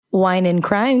Wine and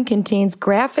Crime contains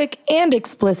graphic and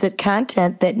explicit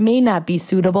content that may not be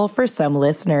suitable for some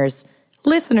listeners.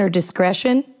 Listener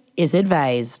discretion is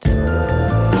advised.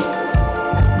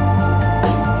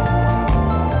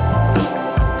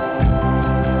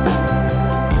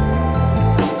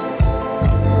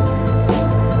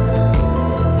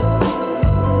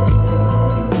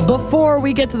 Before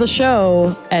we get to the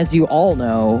show, as you all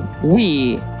know,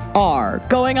 we are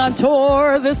going on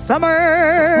tour this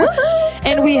summer. Woo-hoo!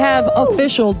 And we have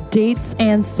official dates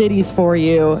and cities for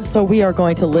you. So we are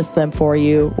going to list them for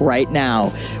you right now.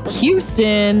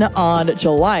 Houston on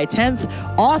July 10th,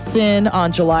 Austin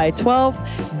on July 12th,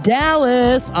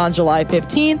 Dallas on July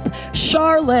 15th,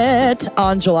 Charlotte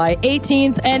on July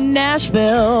 18th, and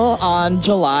Nashville on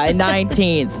July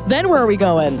 19th. Then where are we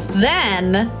going?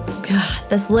 Then, God,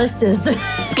 this list is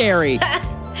scary.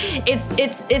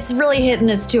 It's really hitting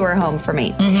this tour home for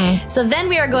me. Mm-hmm. So then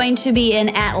we are going to be in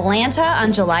Atlanta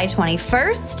on July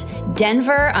 21st,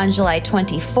 Denver on July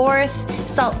 24th,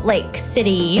 Salt Lake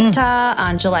City, Utah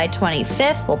on July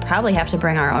 25th. We'll probably have to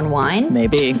bring our own wine.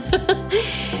 Maybe.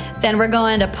 Then we're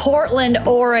going to Portland,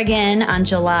 Oregon on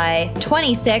July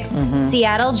 26th,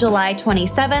 Seattle, July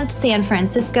 27th, San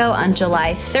Francisco on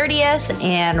July 30th,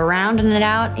 and rounding it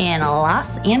out in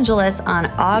Los Angeles on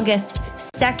August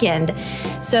 2nd.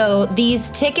 So these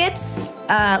tickets,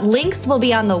 links will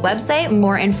be on the website.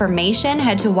 More information,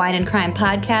 head to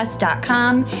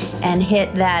wineandcrimepodcast.com and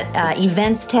hit that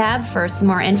events tab for some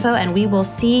more info, and we will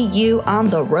see you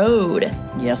on the road.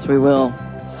 Yes, we will.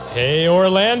 Hey,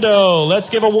 Orlando. Let's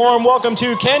give a warm welcome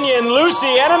to Canyon, Lucy,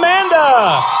 and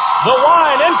Amanda, the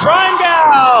Wine and Crime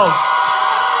Gals.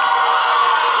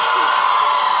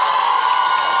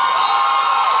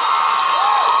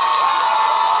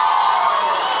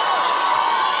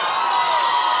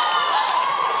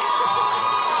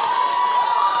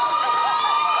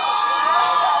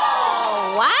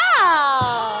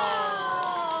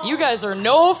 You guys are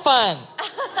no fun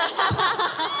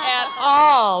at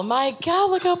all. My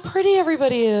God, look how pretty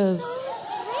everybody is.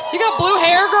 You got blue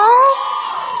hair, girl?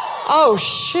 Oh,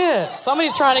 shit.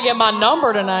 Somebody's trying to get my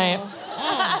number tonight.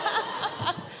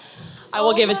 I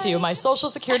will give it to you. My social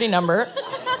security number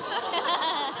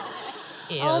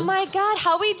is... Oh, my God.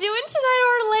 How we doing tonight,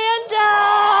 Orlando?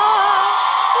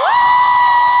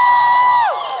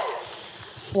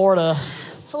 Florida.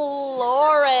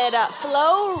 Florida.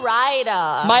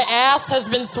 My ass has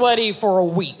been sweaty for a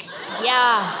week.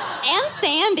 Yeah. And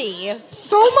sandy.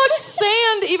 So much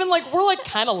sand. Even we're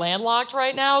kind of landlocked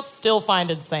right now, still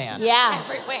finding sand. Yeah.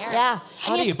 Everywhere. Yeah.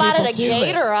 How and do you spotted a people do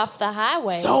gator off the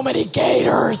highway. So many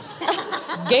gators.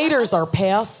 Gators are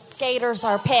pests. Gators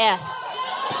are pests.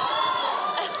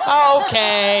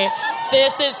 Okay.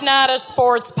 This is not a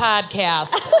sports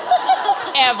podcast.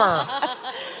 Ever.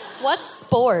 What's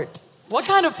sport? What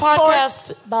kind of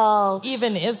podcast Ball.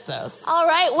 even is this? All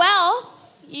right, well,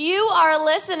 you are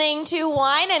listening to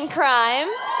Wine and Crime,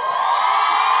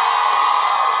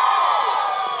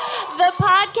 the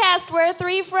podcast where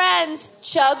three friends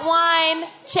chug wine,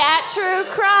 chat true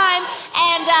crime,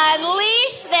 and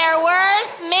unleash their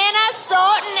worst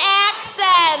Minnesotan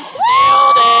accents.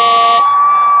 Nailed it.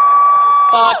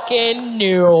 Fucking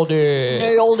nailed it.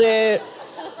 Nailed it.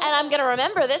 And I'm going to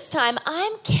remember this time,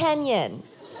 I'm Canyon.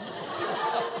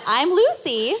 I'm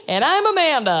Lucy. And I'm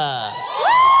Amanda.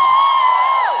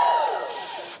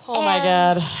 Oh, my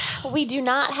God. We do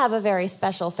not have a very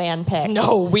special fan pick.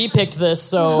 No, we picked this,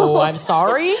 so I'm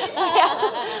sorry.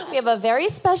 Yeah. We have a very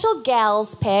special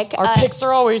gals pick. Our picks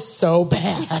are always so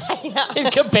bad.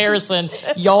 In comparison,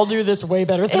 y'all do this way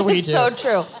better than we do. It's so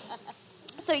true.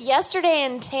 So yesterday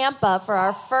in Tampa for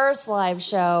our first live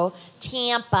show,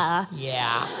 Tampa.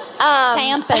 Yeah.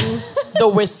 Tampin'. The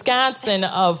Wisconsin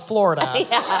of Florida.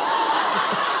 Yeah.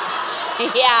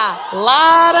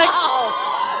 Lot of...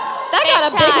 That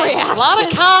got a big reaction. A lot of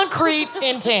concrete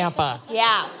in Tampa.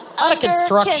 Yeah. A lot of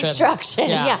construction. Construction,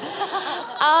 yeah.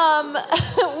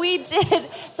 We did,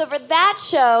 so for that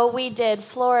show, we did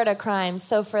Florida Crimes.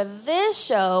 So for this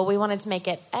show, we wanted to make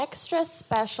it extra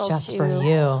special Just for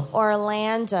you.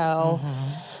 Orlando.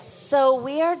 Mm-hmm. So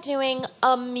we are doing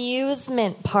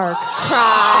Amusement Park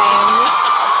Crimes.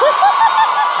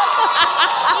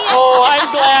 Oh,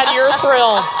 I'm glad you're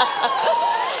thrilled.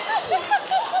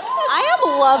 I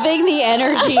am loving the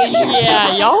energy in here.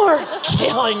 Yeah, y'all are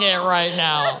killing it right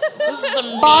now. This is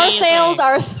amazing. Bar sales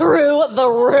are through the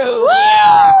roof.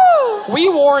 Yeah. We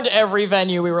warned every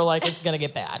venue. We were like, it's going to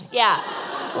get bad. Yeah.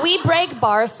 We break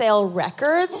bar sale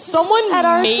records. Someone at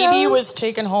our maybe shows. was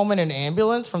taken home in an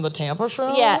ambulance from the Tampa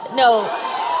show. Yeah, no.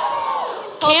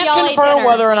 Can't confirm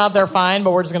whether or not they're fine,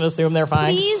 but we're just going to assume they're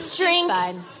fine. Please drink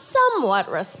some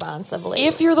somewhat responsibly.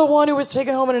 If you're the one who was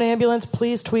taken home in an ambulance,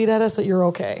 please tweet at us that you're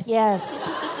okay. Yes.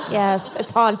 Yes,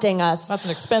 it's haunting us. That's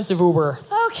an expensive Uber.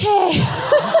 Okay.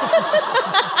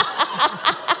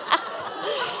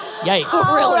 Yikes.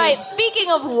 All right,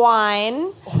 speaking of wine,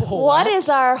 what is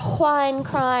our wine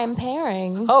crime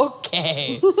pairing?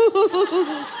 Okay. We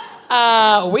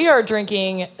are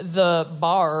drinking the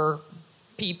bar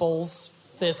people's,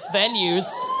 this venue's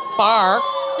bar,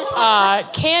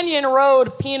 Canyon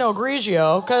Road Pinot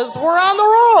Grigio, because we're on the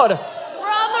road. We're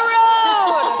on the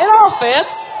road! It all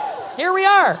fits. Here we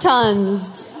are.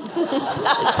 Tons.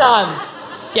 Tons.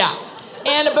 Yeah.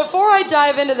 And before I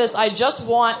dive into this, I just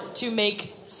want to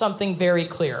make something very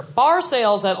clear. Bar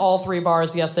sales at all 3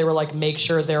 bars, yes, they were like, make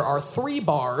sure there are 3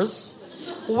 bars,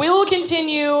 will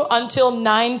continue until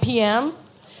 9 p.m.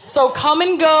 So come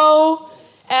and go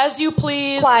as you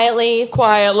please.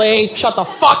 Quietly. Shut the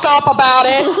fuck up about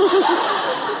it.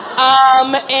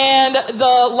 And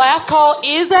the last call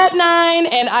is at 9,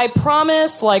 and I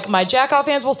promise, like, my Jack-Off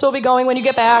fans will still be going when you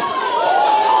get back.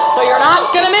 So you're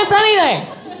not gonna miss anything.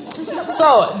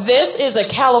 So, this is a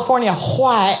California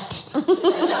white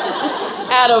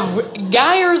out of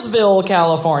Gyersville,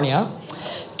 California.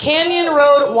 Canyon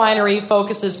Road Winery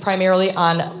focuses primarily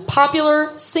on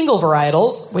popular single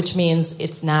varietals, which means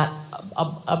it's not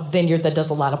a vineyard that does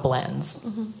a lot of blends.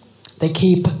 Mm-hmm. They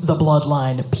keep the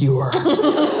bloodline pure.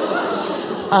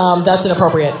 That's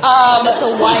inappropriate. It's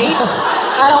a white.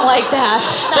 I don't like that.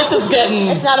 This is getting...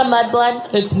 It's not a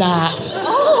mudblood? It's not.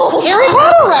 Oh. Harry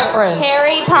Potter reference.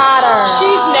 Harry Potter.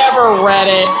 She's never read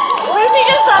it. Lucy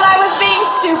just thought I was being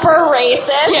super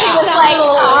racist. Yeah. She was like,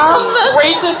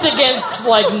 Racist against,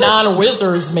 like,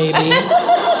 non-wizards, maybe.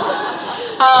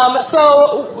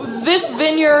 So this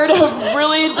vineyard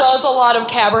really does a lot of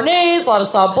Cabernets, a lot of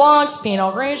Sauv Blancs,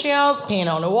 Pinot Grigios,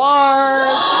 Pinot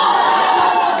Noirs.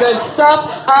 Good stuff.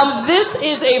 This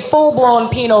is a full-blown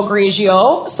Pinot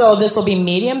Grigio, so this will be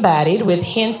medium-bodied with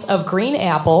hints of green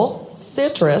apple,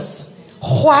 citrus,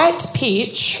 white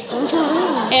peach,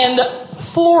 and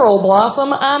floral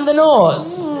blossom on the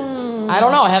nose. I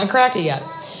don't know. I haven't cracked it yet.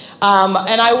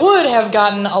 And I would have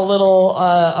gotten a little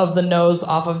of the nose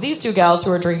off of these 2 gals who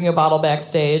were drinking a bottle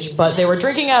backstage, but they were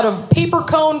drinking out of paper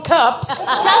cone cups.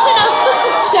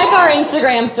 Check our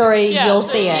Instagram story. Yeah, You'll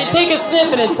so see you it. take a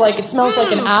sniff and it's like, it smells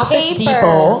like an Office paper.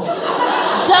 Depot.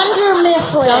 Dunder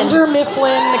Mifflin. Dunder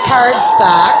Mifflin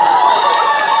cardstock.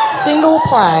 Single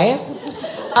ply.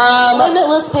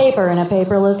 Limitless paper in a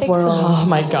paperless world. Oh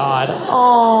my God.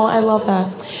 Oh, I love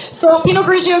that. So Pinot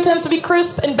Grigio tends to be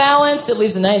crisp and balanced. It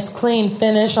leaves a nice clean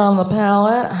finish on the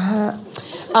palate.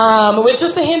 With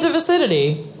just a hint of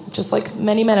acidity. Just like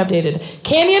many men have dated.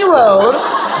 Canyon Road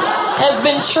has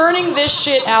been churning this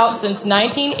shit out since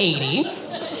 1980.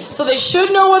 So they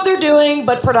should know what they're doing,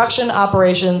 but production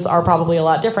operations are probably a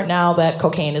lot different now that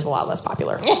cocaine is a lot less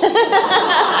popular.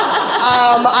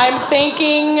 I'm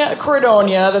thanking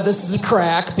Credonia that this is a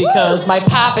crack because my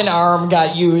poppin' arm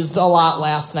got used a lot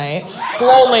last night. It's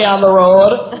lonely on the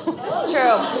road. It's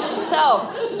true. So,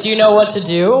 Do you know what to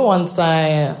do once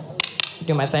I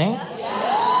do my thing?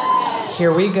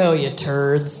 Here we go, you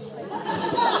turds.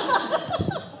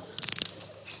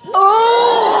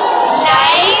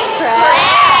 nice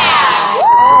crack.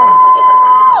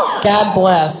 God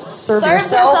bless. Serve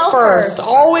yourself first.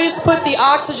 Always put the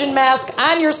oxygen mask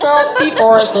on yourself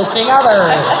before assisting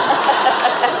others.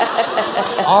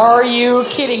 Are you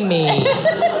kidding me?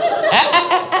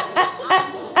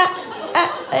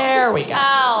 There we go.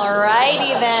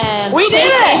 Alrighty then. We did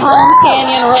it! Home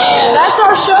Canyon Road. And that's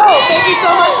our show. Thank you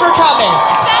so much for coming.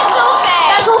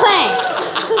 Special thanks.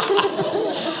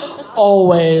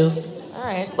 Always. All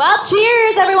right. Well,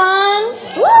 cheers, everyone.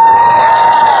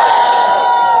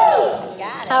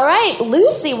 All right,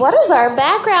 Lucy, what is our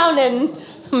background in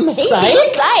maybe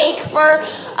psych for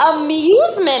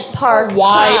amusement park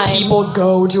Why crimes? people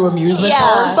go to amusement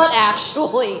parks. But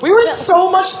actually, We were in so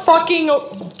much fucking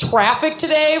traffic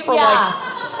today for like...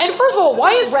 And first of all,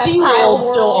 why is SeaWorld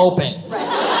still open?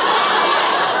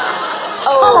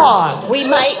 Come on. We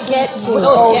might get to it.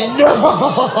 Oh,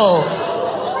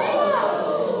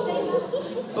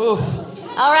 no. Oof.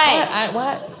 All right.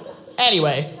 What?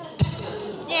 Anyway.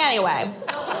 Anyway.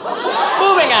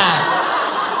 Moving on.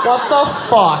 What the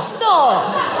fuck? So,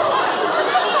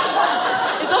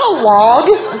 Is that a log?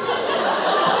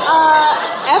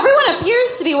 everyone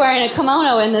appears to be wearing a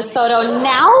kimono in this photo.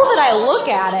 Now that I look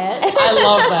at it, I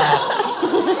love that.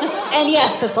 and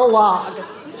yes, it's a log.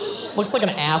 Looks like an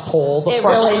asshole. The It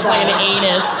front really looks like an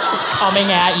anus just coming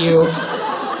at you.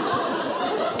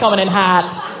 It's coming in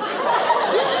hot.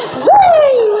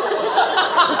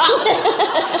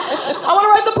 I want to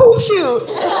ride the poop chute.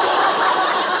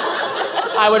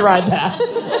 I would ride that.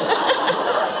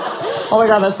 Oh my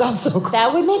god, that sounds so cool.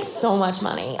 That would make so much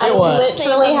money. I would.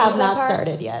 literally have not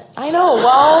started yet. I know,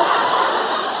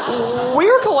 well,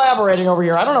 we're collaborating over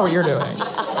here. I don't know what you're doing.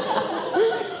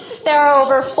 There are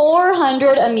over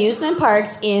 400 amusement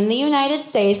parks in the United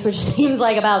States, which seems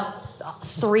like about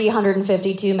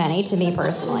 350 too many to me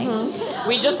personally. Mm-hmm.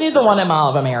 We just need the one in Mall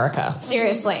of America.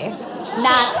 Seriously.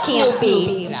 Not can't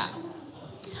be. Yeah.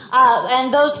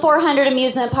 And those 400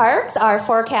 amusement parks are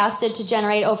forecasted to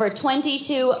generate over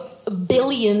 $22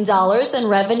 billion in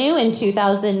revenue in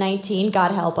 2019.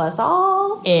 God help us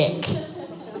all. Ick.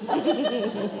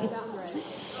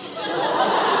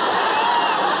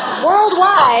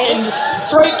 Worldwide.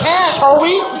 Straight cash,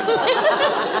 homie.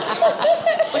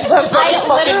 I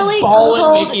literally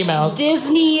ballin' Mickey Googled Mouse.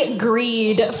 Disney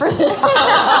greed for this photo.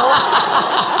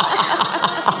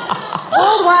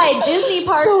 Worldwide, Disney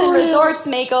parks and resorts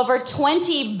make over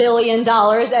 $20 billion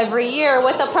every year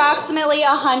with approximately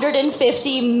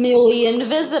 150 million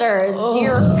visitors.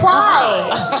 Dear God.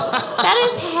 That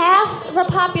is half the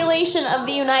population of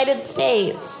the United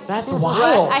States. That's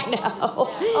wild. I know.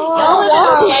 Y'all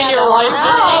want to be in your life.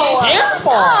 This is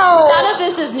terrible. None of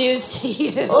this is news to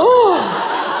you.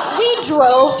 We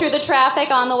drove through the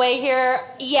traffic on the way here.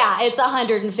 Yeah, it's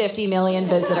 150 million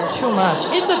visitors. Too much.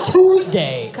 It's a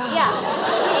Tuesday. God. Yeah.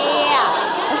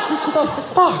 What the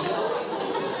fuck?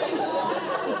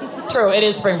 True, it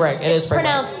is spring break. It is spring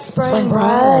break. Pronounced spring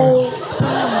break.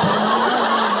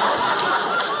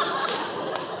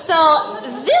 So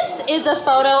this is a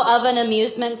photo of an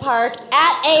amusement park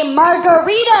at a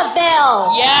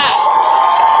Margaritaville. Yes.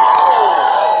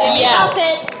 Jimmy Yes.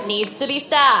 Buffett needs to be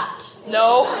stopped.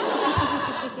 No.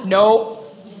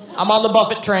 I'm on the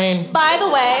Buffett train. By the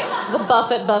way, the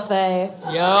Buffett buffet.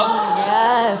 Yup.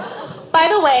 Yes. By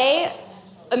the way,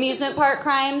 Amusement Park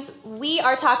Crimes, we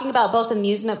are talking about both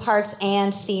amusement parks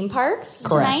and theme parks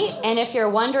tonight. And if you're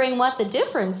wondering what the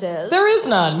difference is, There is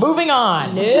none. Moving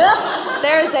on.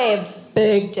 there's a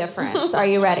big difference. Are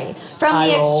you ready? From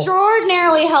the roll.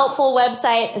 extraordinarily helpful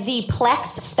website,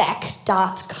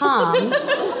 theplexfec.com,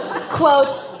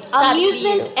 quote,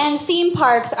 amusement and theme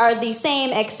parks are the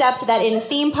same, except that in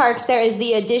theme parks there is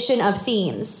the addition of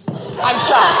themes. I'm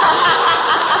shocked.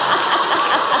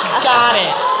 Got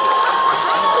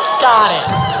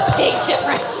it. Big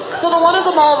difference. So the one at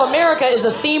the Mall of America is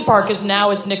a theme park, because now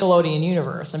it's Nickelodeon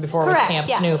Universe, and before it was Correct, Camp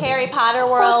yeah. Snoopy. Harry Potter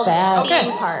World that. theme Okay.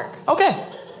 park. Okay,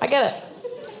 I get it.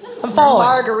 I'm following.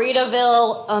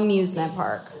 Margaritaville Amusement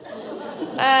Park.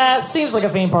 Seems like a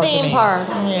theme park to me. Theme park.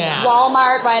 Yeah.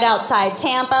 Walmart right outside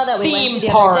Tampa that we went to the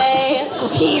Theme park. other day.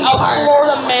 Theme A park.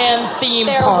 Florida man theme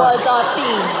There park. was a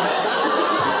theme.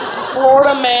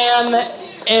 Florida man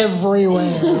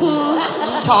everywhere.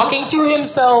 Talking to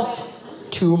himself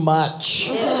too much.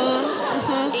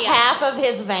 Half of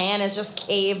his van is just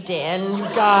caved in. You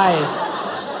guys.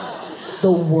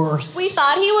 The worst. We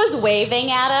thought he was waving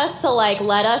at us to let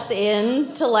us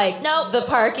in to the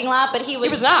parking lot, but he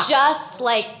was not. just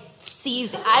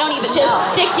seizing. I don't even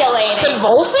know. Gesticulating.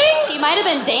 Convulsing? He might have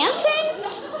been dancing?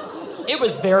 It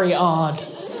was very odd.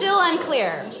 Still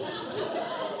unclear.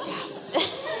 Yes.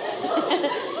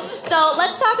 So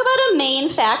let's talk about a main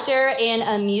factor in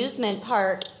amusement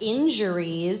park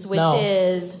injuries, which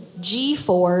is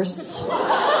G-force.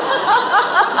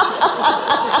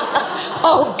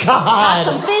 Oh, God.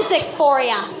 Some physics for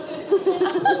ya.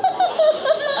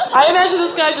 I imagine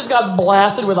this guy just got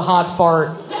blasted with a hot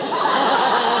fart.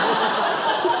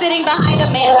 Sitting behind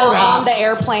Amanda on the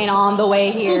airplane on the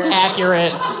way here.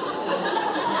 Accurate.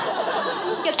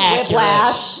 Gets Accurate.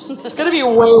 whiplash. It's going to be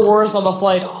way worse on the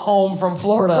flight home from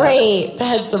Florida. Great. I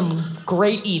had some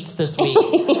great eats this week.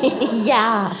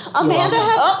 Yeah. Amanda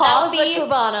had That was coffee. the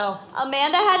Cubano.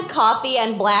 Amanda had coffee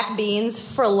and black beans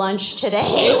for lunch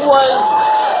today. It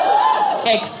was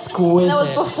exquisite. That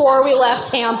was before we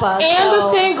left Tampa. And so.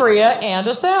 a sangria and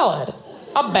a salad.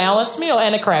 A balanced meal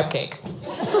and a crab cake.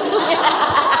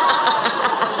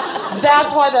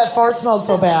 That's why that fart smelled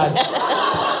so bad.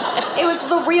 It was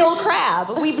the real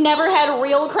crab. We've never had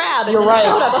real crab in You're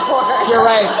Minnesota right. before. You're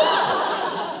right.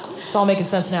 It's all making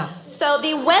sense now. So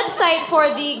the website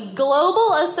for the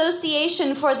Global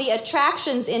Association for the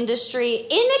Attractions Industry,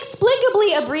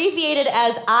 inexplicably abbreviated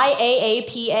as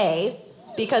IAAPA,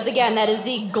 because again, that is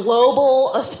the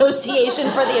Global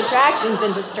Association for the Attractions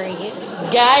Industry.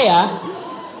 Gaia.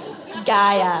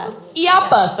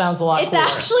 IAPA sounds a lot It cooler.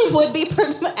 actually would be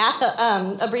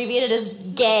abbreviated as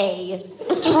GAY.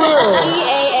 True.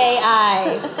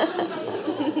 GAAI.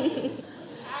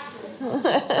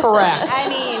 Correct. I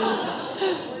mean,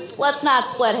 let's not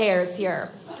split hairs here.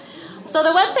 So the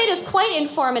website is quite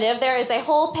informative. There is a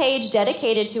whole page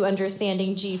dedicated to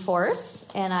understanding G-force,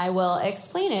 and I will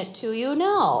explain it to you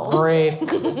now. Great.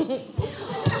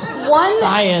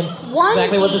 Science.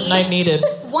 Exactly what this night needed.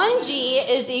 1G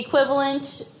is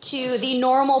equivalent to the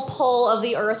normal pull of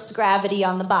the Earth's gravity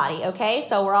on the body, okay?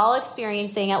 So we're all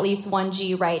experiencing at least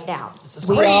 1G right now. This is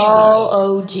crazy.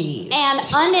 All OGs. And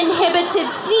uninhibited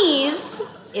sneeze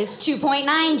is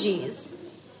 2.9 Gs.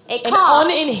 An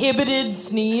uninhibited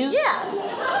sneeze?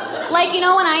 Yeah. Like, you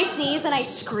know when I sneeze and I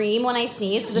scream when I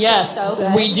sneeze because it feels so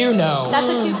good? We do know. That's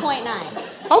a 2.9.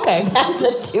 Okay. That's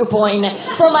a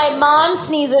 2.9. So my mom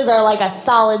sneezes are like a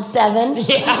solid 7.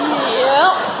 Yeah.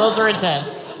 Yep. Those are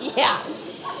intense. Yeah.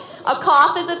 A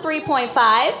cough is a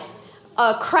 3.5.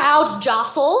 A crowd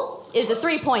jostle is a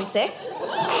 3.6.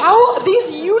 How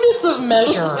these units of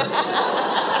measure?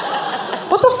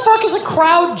 What the fuck is a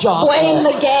crowd jostle? Blame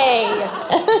the gay.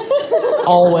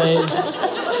 Always.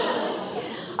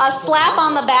 A slap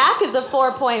on the back is a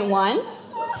 4.1.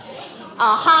 A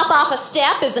hop off a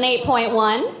step is an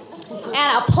 8.1. And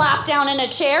a plop down in a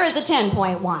chair is a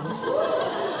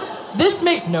 10.1. This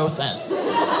makes no sense.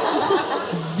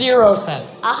 0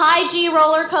 sense. A high G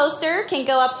roller coaster can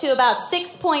go up to about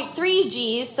 6.3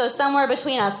 Gs, so somewhere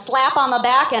between a slap on the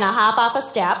back and a hop off a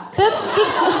step.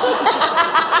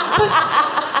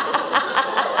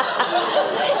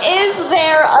 Is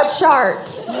there a chart?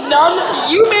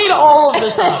 None. You made all of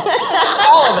this up.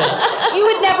 All of it. You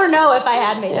would never know if I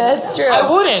had made it. That's true. I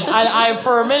wouldn't. I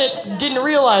for a minute didn't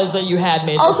realize that you had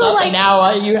made this Also, up. like- And now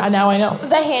I know.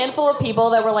 The handful of people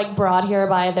that were like brought here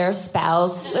by their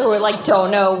spouse who like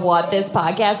don't know what this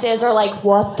podcast is are like,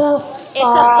 what the fuck? It's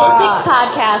a physics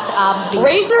podcast, obviously.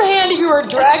 Raise your hand if you were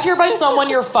dragged here by someone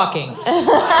you're fucking.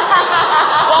 Welcome.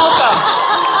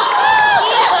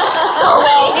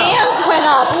 Hands went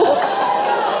up.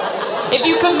 If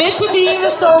you commit to being the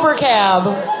sober cab.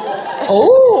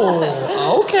 Oh,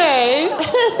 okay. All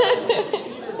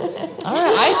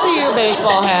right, I see your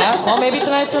baseball hat. Well, maybe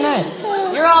tonight's your night.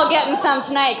 You're all getting some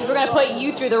tonight because we're going to put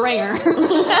you through the ringer.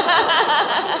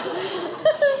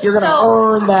 You're going to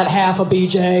earn that half a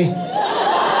BJ.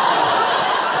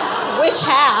 Which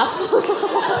half?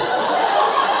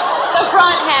 The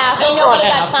front half. Ain't nobody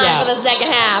got half, time yeah. for the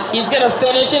second half. He's going to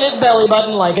finish in his belly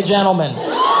button like a gentleman.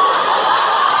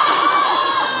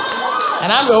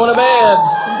 And I'm going to bed.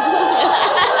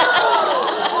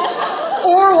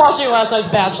 Or watching last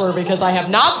night's Bachelor because I have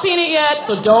not seen it yet,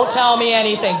 so don't tell me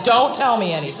anything. Don't tell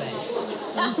me anything.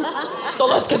 So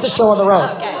let's get the show on the road.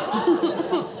 Okay.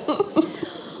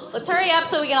 Let's hurry up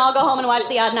so we can all go home and watch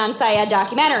the Adnan Syed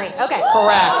documentary. Okay.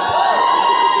 Correct.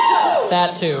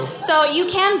 That too. So you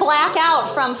can black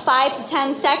out from 5 to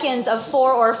 10 seconds of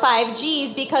 4 or 5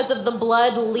 Gs because of the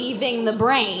blood leaving the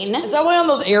brain. Is that why on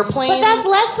those airplanes? But that's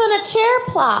less than a chair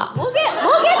plop. We'll get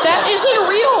That isn't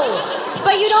real.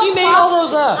 But you don't. She made all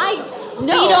those up.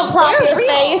 No, you don't plop they're your real.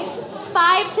 face.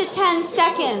 5 to 10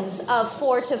 seconds of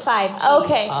 4 to 5 Gs.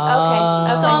 Okay.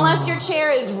 So unless your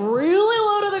chair is really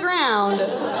low to the ground,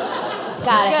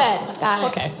 Got it. good. Got it.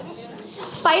 Okay.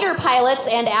 Fighter pilots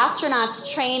and astronauts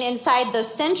train inside those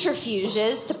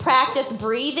centrifuges to practice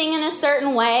breathing in a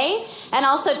certain way and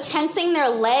also tensing their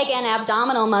leg and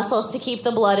abdominal muscles to keep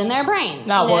the blood in their brains.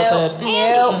 Not worth it.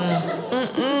 Nope.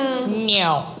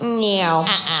 No. Meow.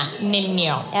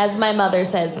 No. As my mother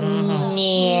says,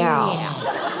 meow.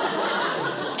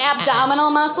 Abdominal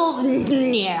muscles?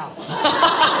 No.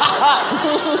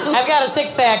 I've got a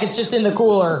 6-pack. It's just in the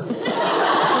cooler.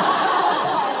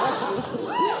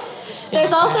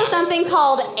 There's also something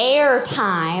called air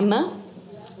time,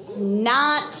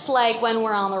 not like when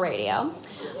we're on the radio,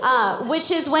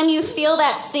 which is when you feel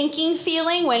that sinking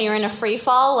feeling when you're in a free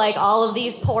fall, like all of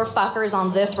these poor fuckers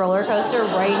on this roller coaster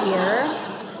right here.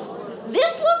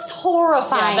 This looks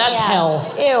horrifying. Yeah, that's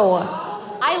hell. Ew.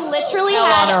 I literally Hell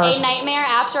had on earth. a nightmare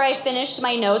after I finished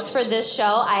my notes for this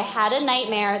show. I had a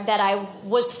nightmare that I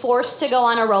was forced to go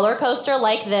on a roller coaster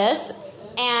like this,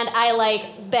 and I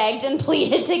begged and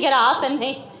pleaded to get off, and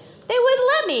they wouldn't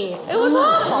let me. It was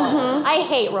awful. I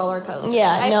hate roller coasters. Yeah,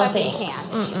 I no fucking thanks.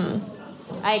 can't.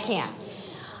 I can't.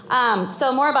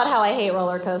 So more about how I hate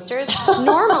roller coasters.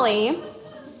 Normally,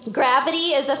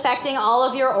 gravity is affecting all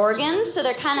of your organs, so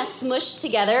they're kind of smushed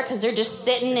together because they're just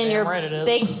sitting in your right it is.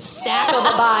 big sack of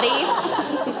a body.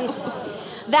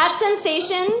 That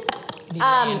sensation. You need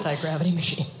an anti-gravity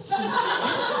machine.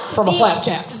 From a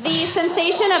flapjacks. The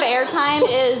sensation of airtime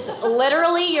is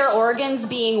literally your organs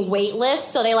being weightless,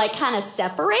 so they kind of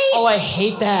separate. Oh, I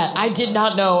hate that. I did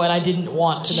not know, and I didn't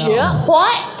want to know.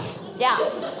 What? Yeah.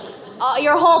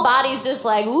 Your whole body's just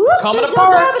like, whoop, Coming there's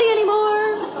apart. no gravity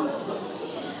anymore.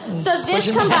 So this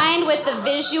combined with the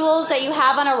visuals that you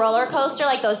have on a roller coaster,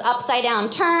 like those upside down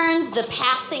turns, the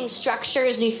passing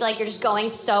structures, and you feel like you're just going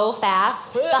so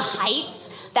fast, the heights,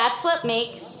 that's what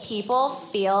makes people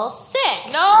feel sick.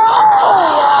 No!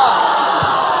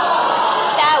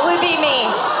 That would be me.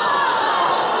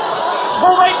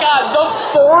 Oh my God, the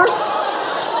force.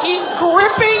 He's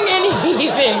gripping and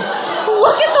heaving.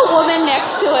 Look at the woman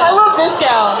next to him. I love this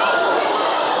gal.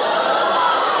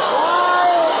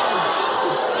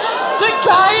 The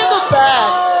guy in the back.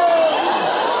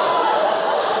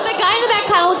 The guy in the back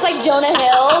kind of looks like Jonah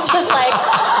Hill, just like...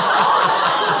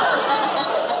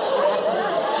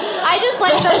 I just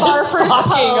like the barfer's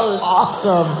pose.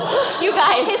 Awesome. You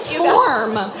guys, his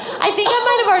form. I think I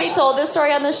might have already told this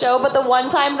story on the show, but the one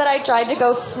time that I tried to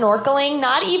go snorkeling,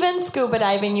 not even scuba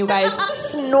diving, you guys,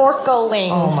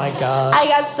 snorkeling. Oh my God. I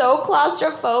got so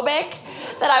claustrophobic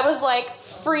that I was like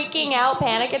freaking out,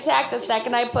 panic attack the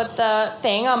second I put the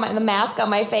thing on the mask on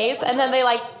my face, and then they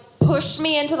like pushed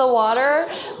me into the water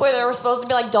where there were supposed to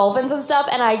be like dolphins and stuff,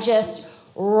 and I just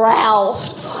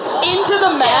Ralphed into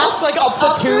the mask, like up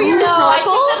the tube. No, I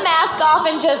took the mask off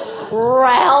and just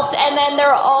Ralphed, and then there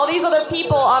were all these other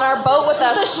people on our boat with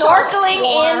us, snorkeling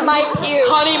in my pubes,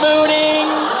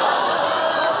 honeymooning.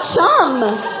 Chum.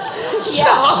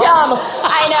 Yeah, chum.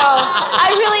 I know.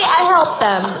 I helped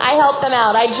them. I helped them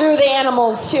out. I drew the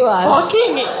animals to us.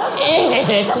 Fucking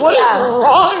ick. What is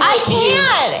wrong with you? I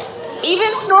can't.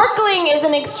 Even snorkeling is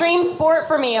an extreme sport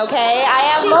for me, okay? I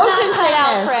have motion cut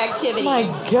out for sickness. activity. My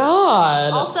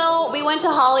God. Also, we went to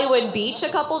Hollywood Beach a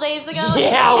couple days ago.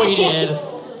 Yeah, we did.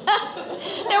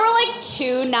 There were like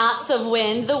 2 knots of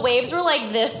wind. The waves were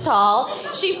like this tall.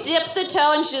 She dips a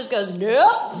toe and she just goes,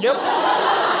 nope. Nope.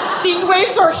 These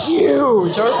waves are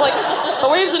huge. I was like, the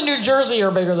waves in New Jersey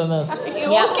are bigger than this.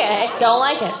 Okay. Don't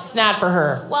like it. It's not for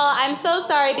her. Well, I'm so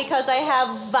sorry because I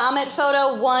have vomit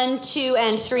photo 1, 2,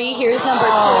 and 3. Here's number 2.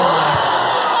 Oh,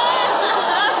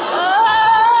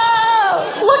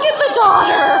 look at the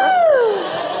daughter.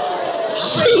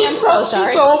 She's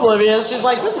so oblivious. She's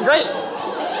like, this is great.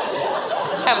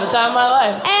 Having the time of my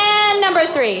life. And number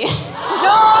 3. No!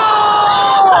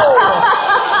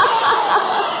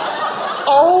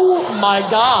 Oh my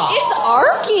God. It's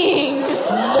arcing.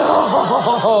 No.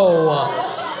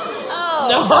 Oh,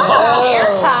 no.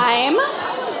 Airtime.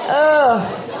 Ugh.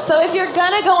 So if you're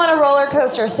gonna go on a roller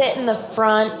coaster, sit in the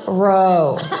front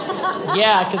row.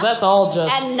 Yeah, because that's all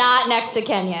just... And not next to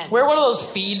Kenyon. Wear one of those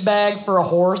feed bags for a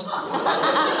horse.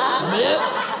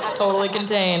 Totally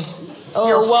contained. Oh.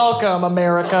 You're welcome,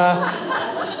 America.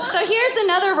 So here's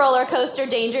another roller coaster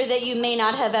danger that you may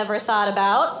not have ever thought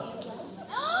about.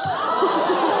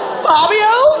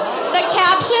 Fabio?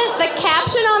 The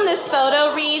caption on this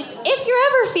photo reads, if you're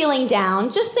ever feeling down,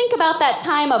 just think about that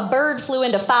time a bird flew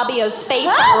into Fabio's face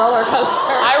on a roller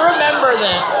coaster. I remember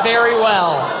this very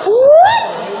well.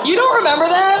 What? You don't remember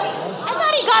that? I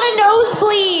thought he got a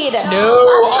nosebleed.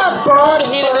 No, a bird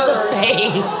hit him in the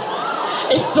face.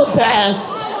 It's the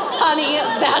best. Honey,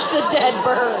 that's a dead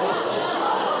bird.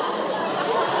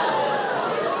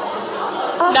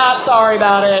 Not sorry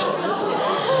about it.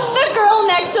 The girl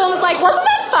next to him was like, wasn't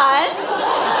that fun?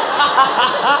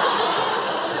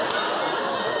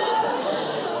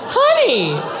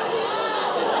 Honey.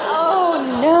 Oh,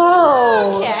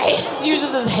 no. Okay. He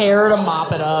uses his hair to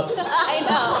mop it up. I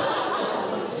know.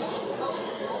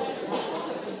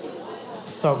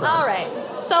 So gross. All right.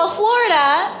 So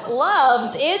Florida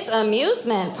loves its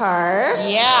amusement park.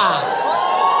 Yeah.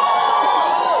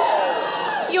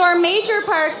 Your major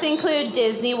parks include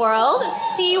Disney World,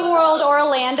 SeaWorld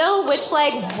Orlando, which,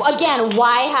 like, again,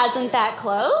 why hasn't that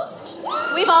closed?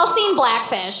 We've all seen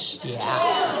Blackfish. Yeah.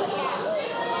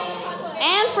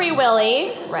 And Free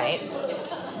Willy, right.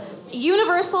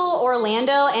 Universal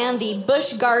Orlando and the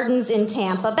Busch Gardens in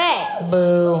Tampa Bay.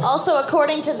 Boo. Also,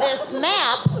 according to this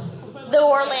map, the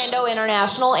Orlando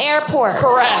International Airport.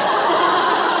 Correct.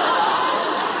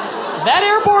 That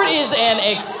airport is an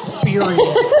experience.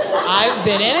 I've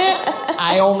been in it.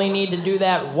 I only need to do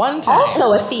that one time.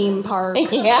 Also a theme park.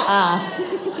 Yeah.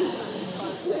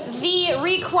 The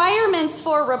requirements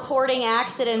for reporting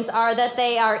accidents are that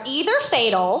they are either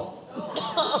fatal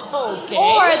Okay.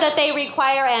 or that they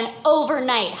require an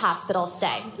overnight hospital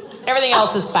stay. Everything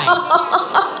else is fine.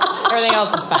 Everything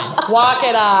else is fine. Walk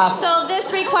it off. So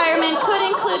this requirement could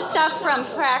include stuff from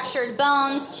fractured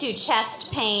bones to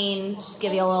chest pain. Just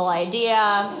give you a little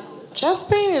idea. Chest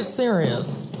pain is serious.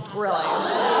 Really.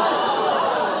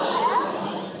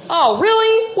 Oh,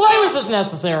 really? Why was this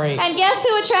necessary? And guess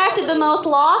who attracted the most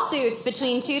lawsuits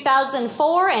between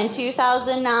 2004 and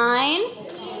 2009?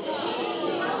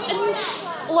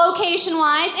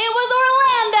 Location-wise, it was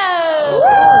Orlando!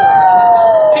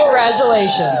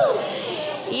 Congratulations.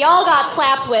 Y'all got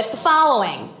slapped with the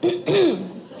following.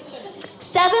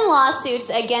 7 lawsuits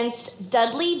against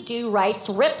Dudley Do-Right's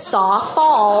Ripsaw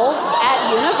Falls at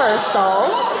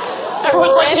Universal.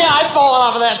 Everyone's like, yeah, I've fallen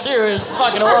off of that too. It's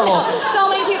fucking horrible. So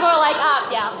many people are like,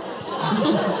 yeah.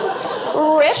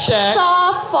 Check.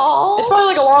 Ripsaw Falls? It's probably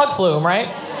like a log flume, right?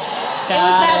 It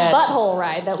was that butthole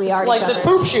ride that we already like covered. the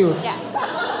poop shoot. Yeah.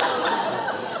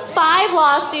 5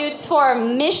 lawsuits for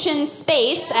Mission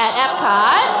Space at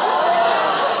Epcot.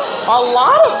 A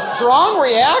lot of strong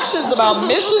reactions about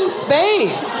Mission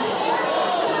Space.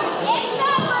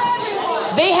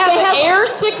 They have air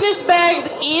sickness bags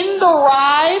in the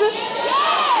ride?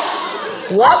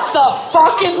 What the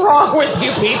fuck is wrong with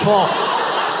you people?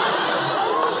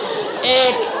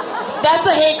 That's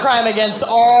a hate crime against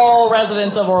all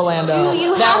residents of Orlando. Do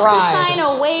you that have ride. to sign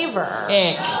a waiver?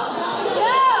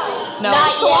 No.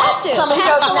 Not yet. Somebody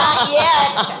goes, not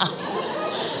yet.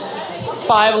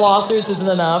 5 lawsuits isn't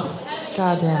enough.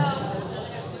 God damn.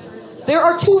 There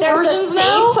are 2 versions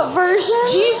now? Safe version?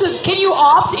 Jesus, can you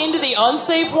opt into the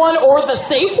unsafe one or the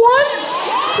safe one?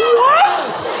 What?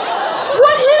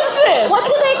 What is this? What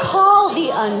do they call the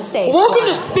unsafe Welcome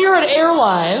one? to Spirit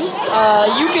Airlines.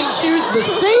 You can choose the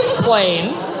safe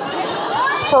plane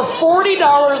for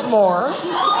 $40 more.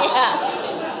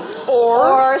 Yeah. Or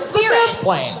Or Spirit. the fifth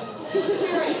plane.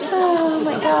 Oh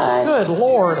my god. Good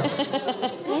Lord.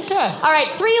 Okay. All right,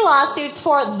 3 lawsuits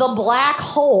for the Black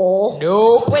Hole.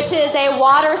 Nope. Which is a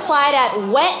water slide at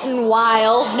Wet n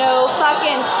Wild. No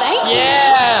fucking thank you.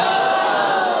 Yeah.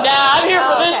 Nah, I'm here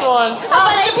for this one. A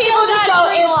bunch of people just go,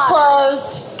 It's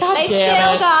closed. God They damn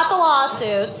still it. got the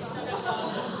lawsuits.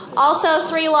 Also,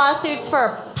 3 lawsuits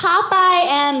for Popeye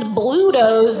and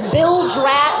Bluto's bilge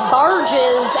rat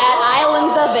barges at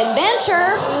Islands of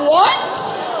Adventure. What?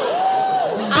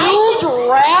 Bilge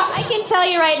rat? I can tell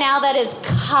you right now that is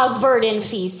covered in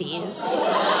feces.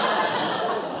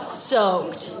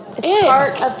 Soaked. It's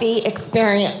part of the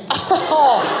experience.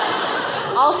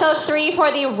 Also 3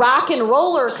 for the Rock and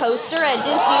Roller Coaster at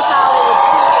Disney's Hollywood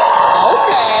Studios.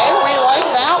 Okay, we like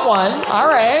that one. All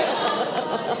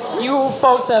right. You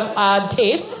folks have odd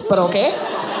tastes, but okay.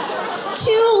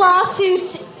 2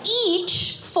 lawsuits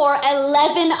each for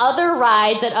 11 other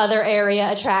rides at other area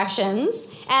attractions.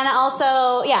 And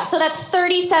also, yeah, so that's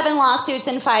 37 lawsuits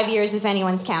in 5 years if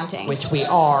anyone's counting. Which we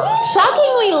are.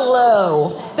 Shockingly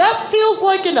low. That feels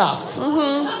like enough.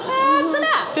 That's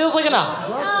enough. Feels like enough.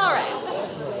 All right.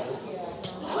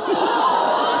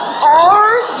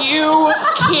 Are you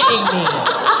kidding me?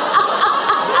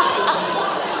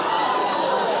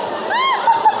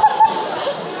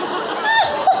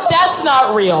 That's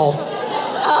not real.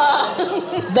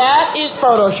 That is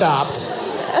photoshopped.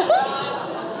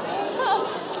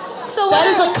 So That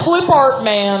is a clip art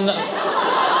man.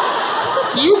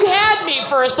 You had me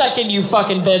for a second, you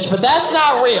fucking bitch, but that's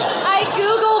not real. I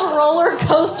googled roller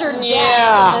coaster deaths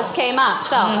Yeah. and this came up.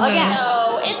 So again,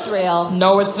 No, it's real.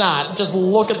 No, it's not. Just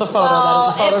look at the photo.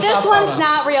 well, that is a if photoshopped this one's photo.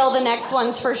 not real, the next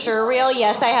one's for sure real.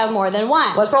 Yes, I have more than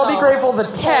one. Let's all be So- grateful the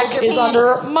tech hold your is pants.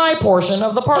 under my portion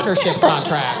of the partnership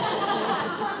contract.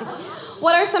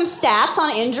 What are some stats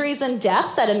on injuries and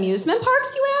deaths at amusement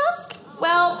parks, you ask?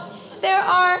 Well, there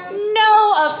are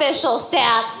no official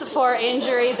stats for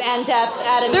injuries and deaths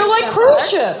at amusement They're like parks. cruise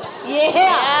ships.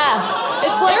 Yeah.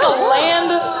 It's like a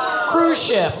land cruise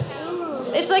ship.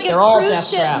 It's like They're a all cruise death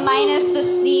ship traps. minus the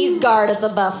sneeze guard at the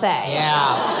buffet.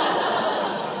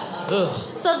 Yeah. Ugh.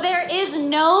 So there is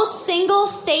no single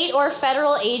state or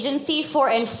federal agency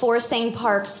for enforcing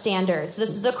park standards.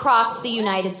 This is across the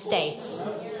United States.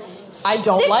 I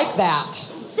don't like that.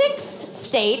 6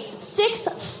 states, 6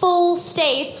 full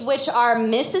states, which are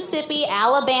Mississippi,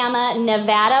 Alabama,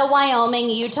 Nevada,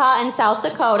 Wyoming, Utah, and South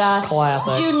Dakota,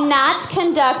 Classic. do not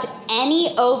conduct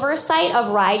any oversight of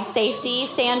ride safety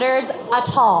standards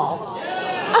at all.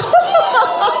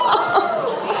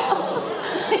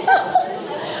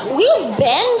 We've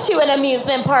been to an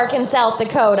amusement park in South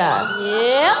Dakota.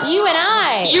 Yep. You and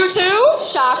I. You too?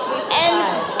 Shocked we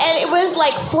And it was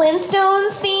like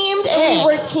Flintstones themed, and we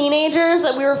were teenagers.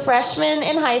 We were freshmen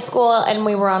in high school, and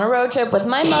we were on a road trip with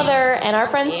my mother and our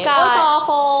friend It Scott. was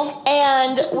awful.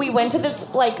 And we went to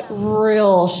this like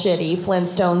real shitty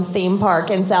Flintstones theme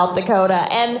park in South Dakota,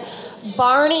 and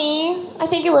Barney, I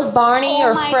think it was Barney Oh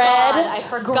or my Fred, God, I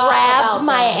forgot grabbed about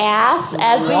my this. ass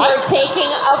as we What? were taking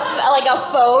a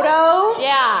photo.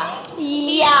 Yeah.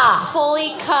 Yeah.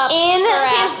 Fully cupped In her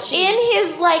ass cheek.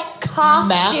 his like costume.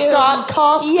 Mascot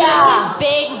costume? Yeah. His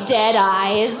big dead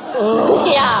eyes.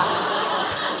 Yeah.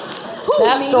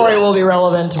 That story will be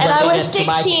relevant. And I was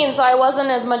 16, so I wasn't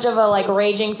as much of a like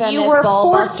raging feminist. You were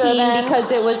ballbuster 14 then.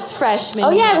 because it was freshman Oh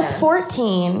yeah, I year. was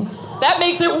 14. That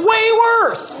makes it way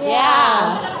worse.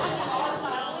 Yeah.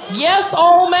 Yes,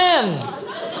 all men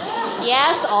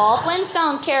Yes, all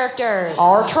Flintstones characters.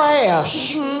 are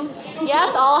trash.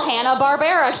 Yes, all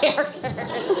Hanna-Barbera characters.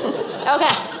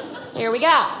 Okay, here we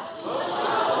go.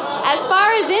 As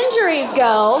far as injuries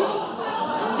go,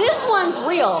 this one's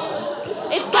real.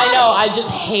 It's got I know, I just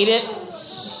hate it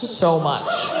so much.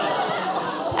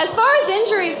 As far as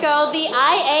injuries go, the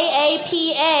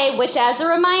IAAPA, which as a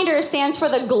reminder stands for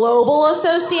the Global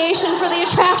Association for the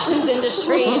Attractions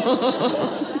Industry,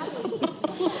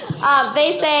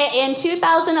 they say in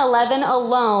 2011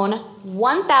 alone,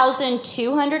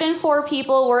 1,204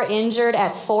 people were injured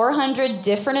at 400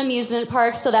 different amusement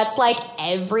parks, so that's like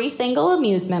every single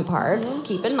amusement park,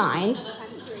 keep in mind.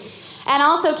 And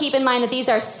also keep in mind that these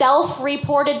are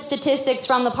self-reported statistics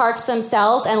from the parks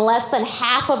themselves, and less than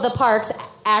half of the parks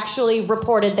actually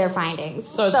reported their findings.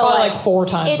 So it's probably like 4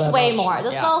 times It's that way much. more.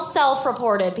 This is all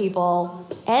self-reported, people.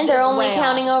 And they're It's only way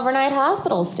counting overnight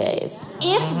hospital stays.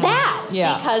 If that.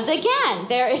 Yeah. Because, again,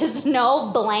 there is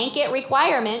no blanket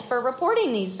requirement for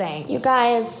reporting these things. You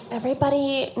guys,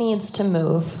 everybody needs to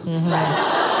move. Right.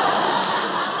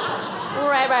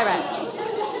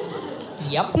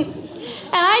 Yep. And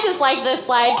I just like this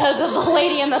slide because of the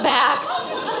lady in the back.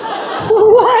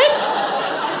 What?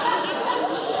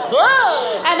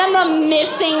 And then the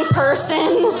missing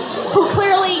person who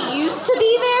clearly used to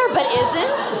be there but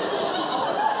isn't.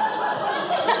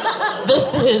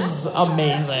 This is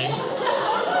amazing.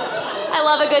 I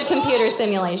love a good computer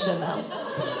simulation, though.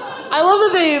 I love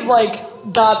that they, like,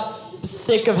 got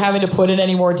sick of having to put in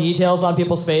any more details on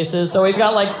people's faces. So we've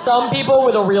got, like, some people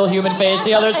with a real human face.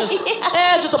 The others just,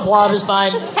 just a blob is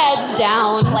fine. Heads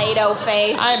down, Play-Doh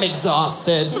face. I'm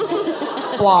exhausted.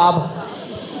 Blob.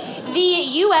 The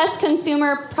U.S.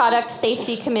 Consumer Product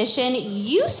Safety Commission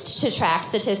used to track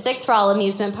statistics for all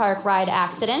amusement park ride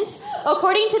accidents.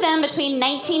 According to them, between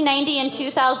 1990 and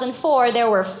 2004, there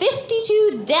were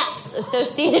 52 deaths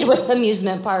associated with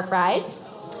amusement park rides.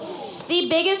 The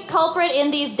biggest culprit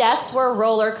in these deaths were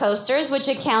roller coasters, which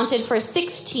accounted for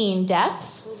 16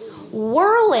 deaths.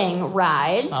 Whirling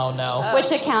rides,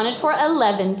 which accounted for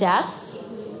 11 deaths.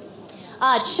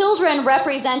 Children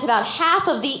represent about half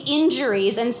of the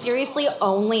injuries, and seriously,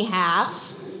 only half.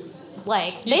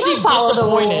 Like, they don't follow the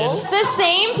rules. The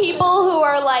same people who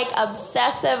are like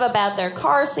obsessive about their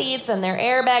car seats and their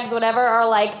airbags, whatever, are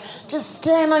like, just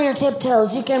stand on your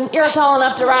tiptoes. You're tall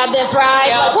enough to ride this ride.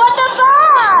 Yep. Like, what the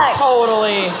fuck?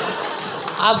 Totally.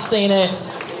 I've seen it.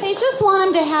 They just want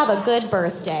him to have a good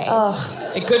birthday.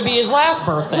 It could be his last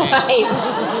birthday. Right.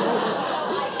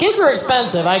 Kids are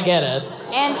expensive, I get it.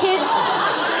 And kids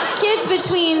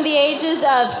between the ages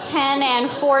of 10 and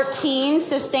 14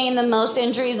 sustain the most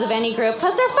injuries of any group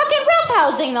because they're fucking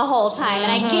roughhousing the whole time.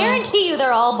 And I guarantee you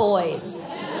they're all boys.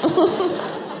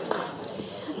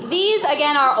 These,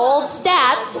 again, are old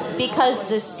stats because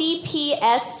the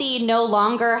CPSC no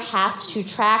longer has to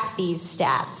track these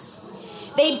stats.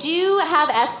 They do have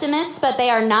estimates, but they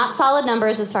are not solid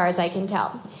numbers as far as I can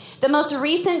tell. The most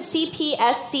recent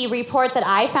CPSC report that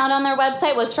I found on their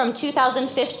website was from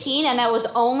 2015, and that was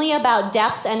only about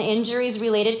deaths and injuries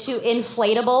related to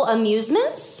inflatable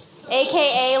amusements,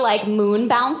 a.k.a. like moon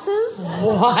bounces.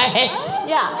 What?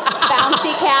 Yeah,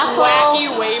 bouncy castles.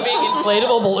 Wacky waving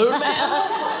inflatable balloon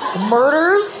man?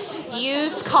 Murders?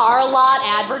 Used car lot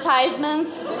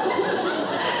advertisements.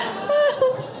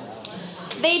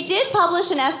 They did publish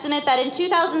an estimate that in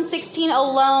 2016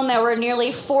 alone, there were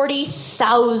nearly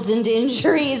 40,000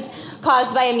 injuries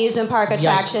caused by amusement park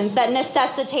attractions that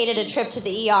necessitated a trip to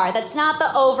the ER. That's not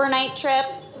the overnight trip.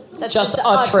 That's Just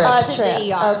a trip trip. to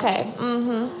the ER. Okay.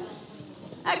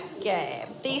 Okay.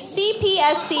 The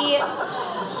CPSC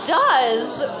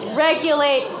does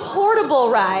regulate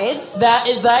portable rides.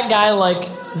 Is that guy like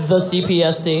the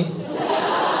CPSC?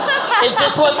 Is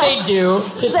this what they do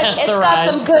to test It's the got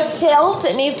rides? some good tilt.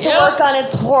 It needs to Yep. work on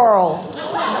its whirl.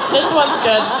 This one's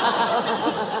good.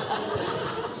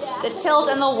 The tilt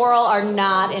and the whirl are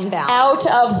not in balance. Out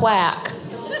of whack.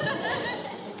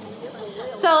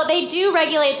 So they do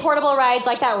regulate portable rides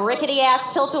like that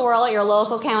rickety-ass tilt-a-whirl at your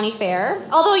local county fair.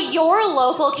 Although your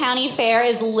local county fair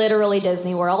is literally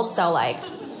Disney World, so like...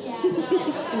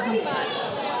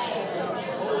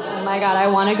 Oh my god, I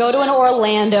want to go to an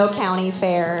Orlando County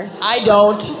fair. I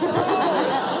don't.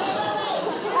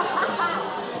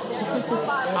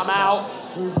 I'm out.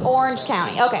 Orange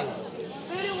County, okay.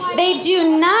 They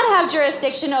do not have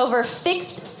jurisdiction over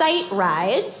fixed site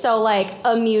rides, so like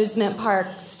amusement park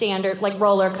standard, like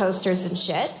roller coasters and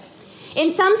shit.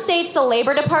 In some states, the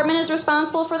labor department is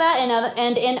responsible for that,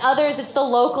 and in others, it's the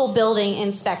local building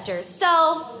inspectors.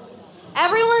 So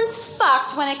everyone's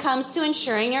fucked when it comes to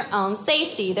ensuring your own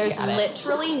safety. There's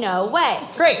literally no way.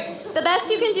 Great. The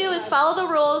best you can do is follow the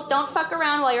rules, don't fuck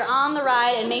around while you're on the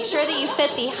ride, and make sure that you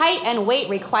fit the height and weight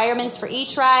requirements for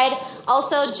each ride.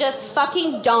 Also, just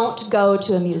fucking don't go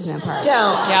to amusement parks.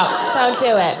 Don't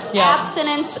do it.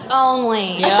 Abstinence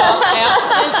only.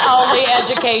 Abstinence only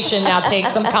education. Now take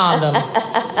some condoms.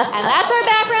 And that's our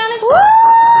background.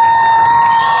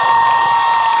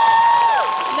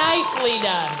 Nicely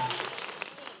done.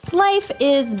 Life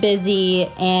is busy,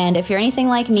 and if you're anything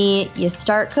like me, you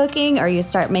start cooking or you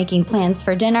start making plans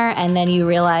for dinner, and then you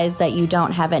realize that you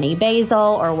don't have any basil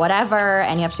or whatever,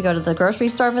 and you have to go to the grocery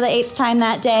store for the 8th time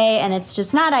that day, and it's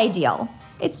just not ideal.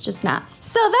 It's just not.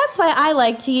 So that's why I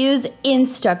like to use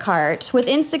Instacart. With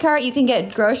Instacart, you can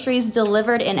get groceries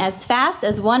delivered in as fast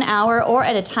as 1 hour or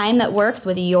at a time that works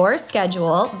with your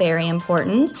schedule. Very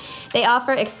important. They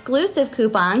offer exclusive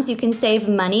coupons. You can save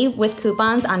money with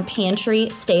coupons on pantry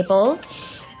staples.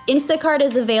 Instacart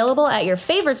is available at your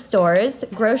favorite stores,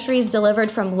 groceries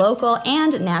delivered from local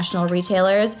and national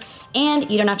retailers, and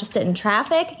you don't have to sit in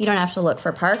traffic. You don't have to look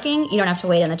for parking. You don't have to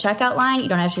wait in the checkout line. You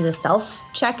don't have to do the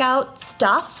self-checkout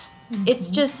stuff. It's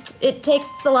just, it takes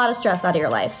a lot of stress out of your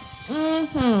life.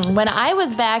 When I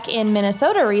was back in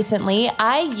Minnesota recently,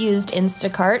 I used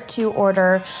Instacart to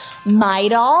order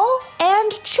Midol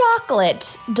and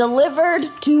chocolate delivered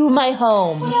to my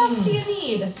home. What else do you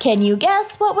need? Can you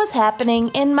guess what was happening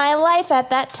in my life at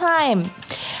that time?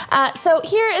 So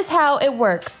here is how it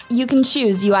works. You can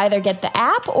choose. You either get the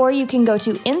app or you can go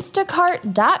to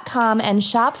instacart.com and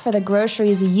shop for the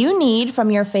groceries you need from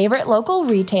your favorite local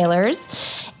retailers.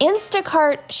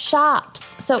 Instacart shops.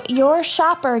 So your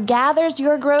shopper gathers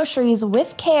your groceries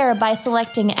with care by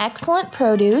selecting excellent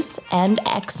produce and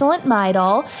excellent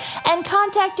Midol and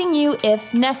contacting you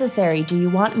if necessary. Do you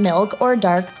want milk or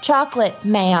dark chocolate,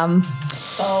 ma'am?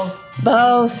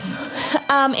 Both.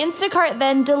 Instacart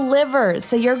then delivers,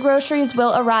 so your groceries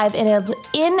will arrive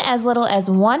in as little as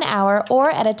 1 hour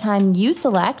or at a time you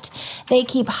select. They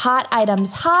keep hot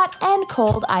items hot and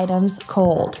cold items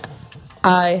cold.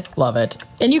 I love it.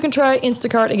 And you can try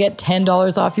Instacart and get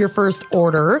 $10 off your first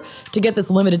order. To get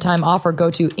this limited time offer, go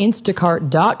to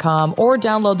instacart.com or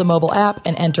download the mobile app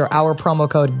and enter our promo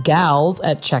code GALS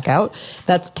at checkout.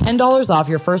 That's $10 off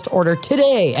your first order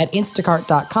today at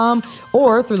instacart.com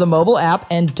or through the mobile app.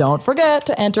 And don't forget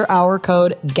to enter our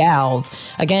code GALS.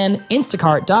 Again,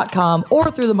 instacart.com or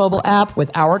through the mobile app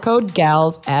with our code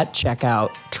GALS at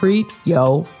checkout. Treat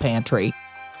yo pantry.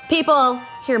 People,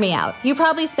 hear me out. You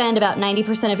probably spend about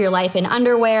 90% of your life in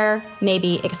underwear,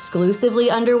 maybe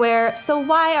exclusively underwear. So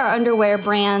why are underwear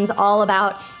brands all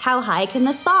about how high can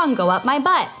this thong go up my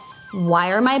butt?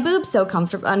 Why are my boobs so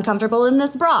uncomfortable in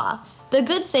this bra? The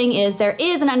good thing is there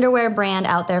is an underwear brand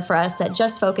out there for us that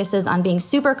just focuses on being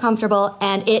super comfortable,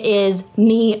 and it is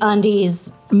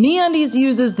MeUndies. MeUndies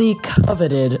uses the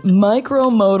coveted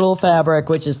micromodal fabric,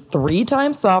 which is 3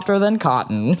 times softer than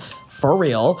cotton. For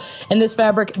real. And this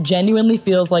fabric genuinely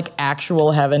feels like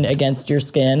actual heaven against your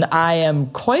skin. I am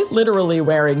quite literally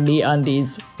wearing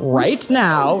MeUndies right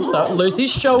now. So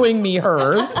Lucy's showing me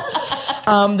hers.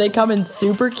 They come in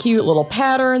super cute little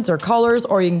patterns or colors,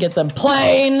 or you can get them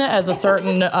plain, as a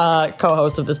certain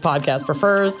co-host of this podcast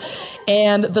prefers.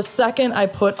 And the second I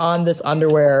put on this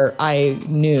underwear, I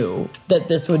knew that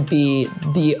this would be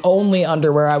the only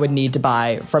underwear I would need to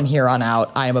buy from here on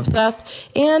out. I am obsessed.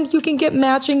 And you can get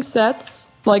matching sets,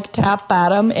 like tap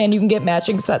bottom, and you can get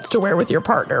matching sets to wear with your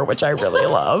partner, which I really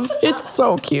love. It's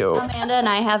so cute. Amanda and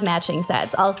I have matching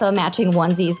sets. Also matching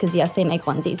onesies, because yes, they make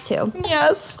onesies too.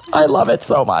 Yes, I love it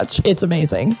so much. It's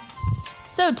amazing.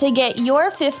 So to get your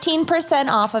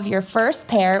 15% off of your first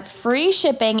pair, free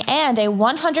shipping, and a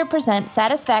 100%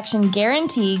 satisfaction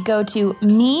guarantee, go to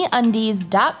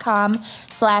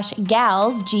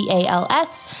MeUndies.com/gals, GALS.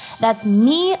 That's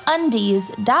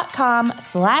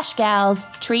MeUndies.com/gals.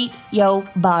 Treat yo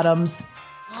bottoms.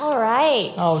 All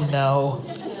right. Oh no.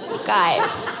 Guys,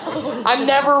 I'm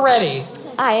never ready.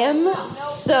 I am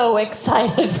so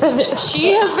excited for this.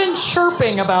 She has been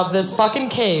chirping about this fucking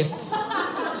case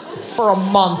for a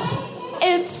month.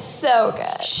 It's so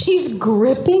good. She's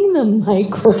gripping the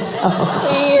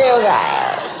microphone. You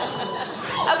guys.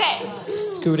 Okay,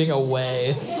 Scooting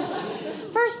away.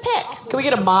 first pick. Can we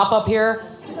get a mop up here?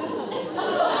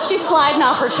 She's sliding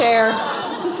off her chair.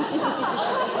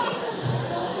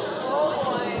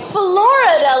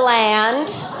 Florida Land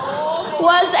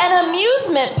was an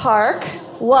amusement park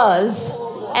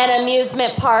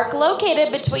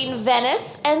located between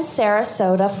Venice and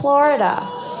Sarasota, Florida.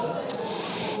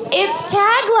 Its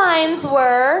taglines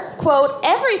were, quote,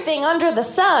 everything under the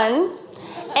sun,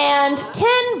 and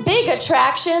 10 big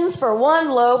attractions for one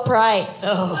low price.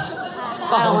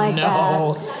 I don't like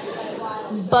no.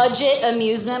 that. Budget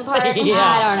amusement park? Yeah.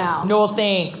 I don't know. No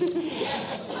thanks.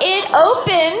 It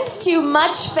opened to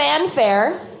much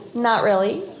fanfare. Not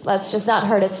really. Let's just not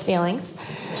hurt its feelings.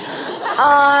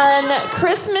 On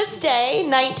Christmas Day,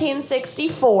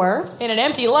 1964. In an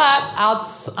empty lot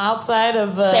outside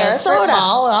of Sarasota. Strip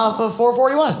Mall off of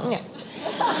 441. Yeah.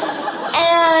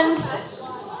 And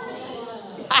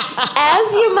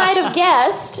as you might have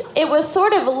guessed, it was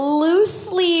sort of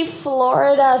loosely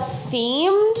Florida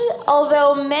themed,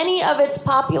 although many of its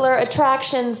popular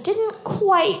attractions didn't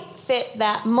quite fit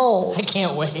that mold. I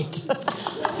can't wait.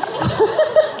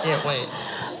 Can't wait.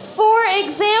 For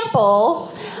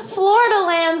example, Florida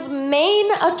Land's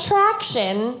main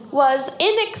attraction was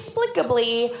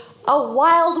inexplicably a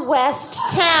Wild West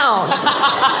town.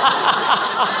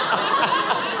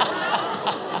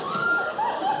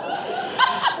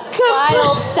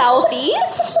 Wild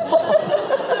Southeast?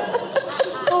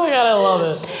 Oh my god, I love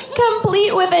it.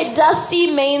 Complete with a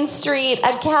dusty main street,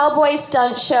 a cowboy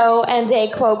stunt show, and a,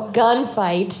 quote,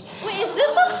 gunfight. Wait, is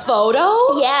this a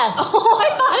photo? Yes. Oh, I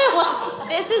thought it was.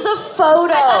 This is a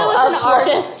photo. I thought it was an of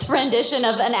artist's rendition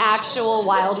of an actual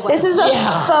Wild West. This is a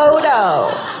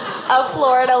photo of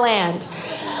Florida Land.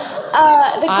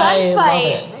 The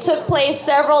gunfight took place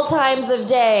several times a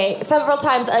day,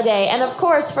 and of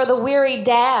course, for the weary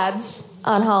dads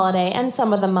on holiday, and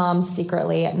some of the moms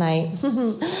secretly at night,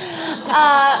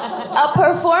 a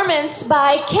performance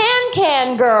by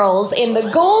Can Girls in the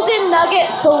Golden Nugget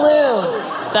Saloon.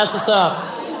 That's what's up.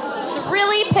 It's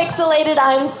really pixelated.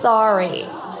 I'm sorry.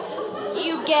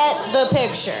 You get the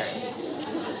picture.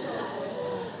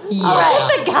 Yeah. All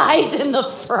right. The guys in the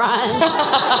front.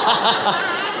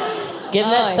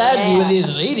 Getting that side view with these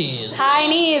ladies. High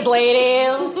knees,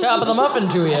 ladies. Top of the muffin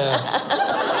to you.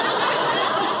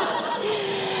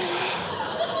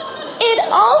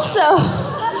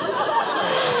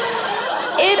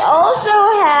 It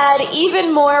also had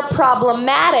even more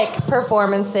problematic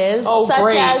performances,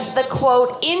 such as the,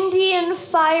 quote, Indian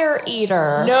fire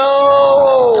eater.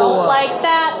 No! Don't like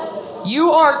that.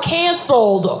 You are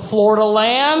canceled, Florida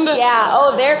Land.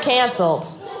 Yeah, they're canceled.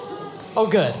 Oh,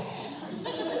 good.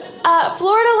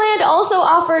 Florida Land also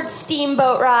offered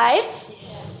steamboat rides.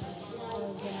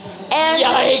 And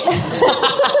Yikes.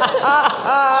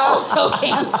 Also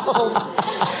canceled.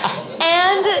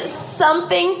 And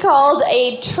something called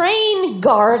a train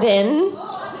garden.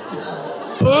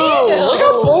 Boo! Look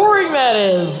how boring that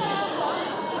is.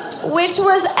 Which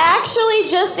was actually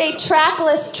just a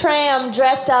trackless tram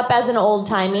dressed up as an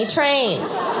old-timey train.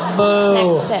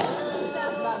 Boo. Next pick.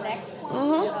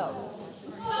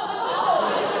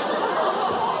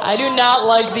 I do not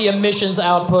like the emissions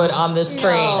output on this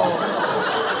train.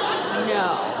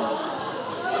 No.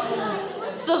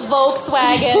 It's the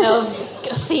Volkswagen of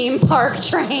theme park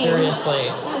trains. Seriously.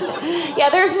 Yeah,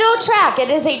 there's no track. It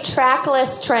is a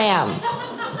trackless tram.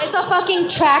 It's a fucking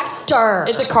tractor.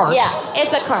 It's a cart. Yeah,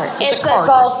 it's a cart. It's a cart.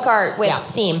 golf cart with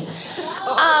steam.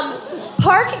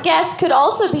 Park guests could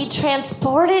also be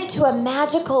transported to a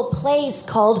magical place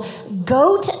called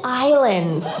Goat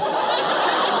Island.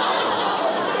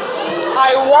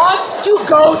 I want to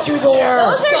go to there.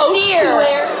 Those are deer.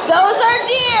 Those are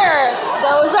deer.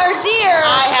 Those are deer.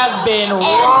 I have been And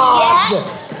robbed. yet,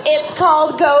 it's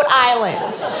called Goat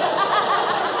Island.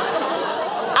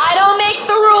 I don't make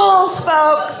the rules,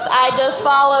 folks. I just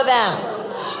follow them.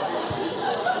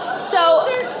 So,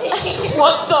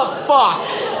 What the fuck?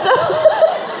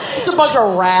 Just a bunch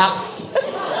of rats.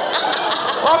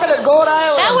 Welcome to Goat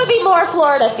Island. that would be more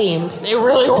Florida themed. They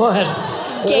really would.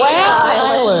 Rat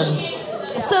Island.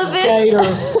 So this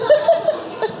Gators.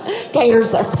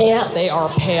 gators are pants. They are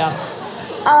pests.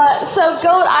 So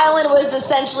Goat Island was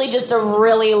essentially just a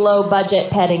really low budget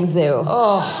petting zoo.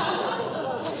 Oh.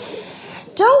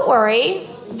 Don't worry,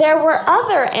 there were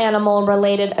other animal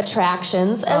related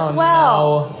attractions as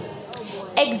well. No.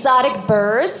 Exotic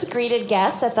birds greeted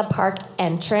guests at the park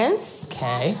entrance.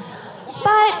 Okay.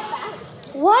 But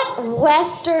what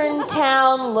western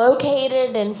town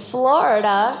located in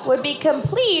Florida would be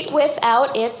complete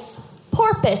without its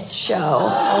porpoise show?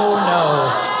 Oh no.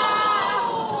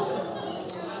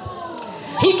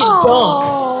 He can dunk.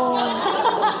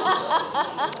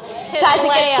 Guys,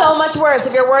 it gets so much worse.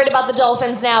 If you're worried about the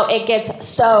dolphins now, it gets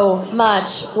so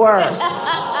much worse.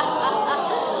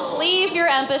 Leave your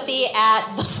empathy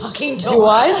at the fucking door. Do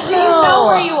I still Do you know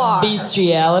where you are?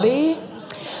 bestiality?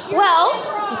 Well,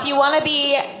 if you want to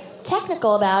be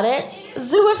technical about it,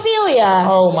 zoophilia.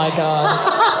 Oh my god.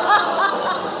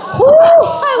 I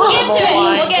to it.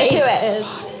 We'll get to it.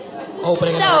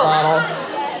 Opening another bottle.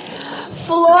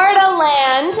 Florida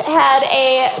Land had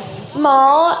a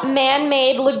small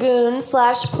man-made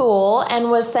lagoon/pool and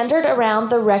was centered around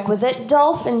the requisite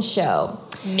dolphin show.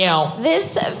 No.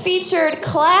 This featured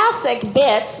classic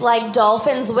bits like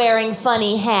dolphins wearing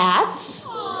funny hats,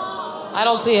 I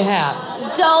don't see a hat.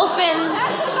 dolphins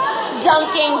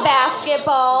dunking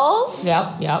basketballs,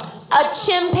 Yep. a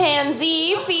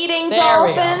chimpanzee feeding There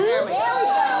we go.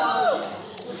 dolphins,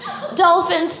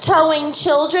 dolphins towing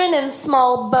children in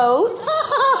small boats.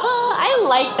 I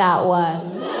like that one.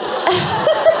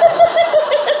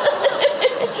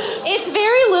 It's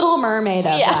very Little Mermaid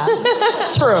of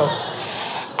that. True.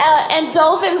 And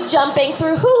dolphins jumping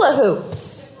through hula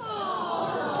hoops.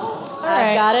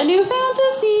 I've got a new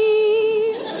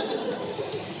fantasy.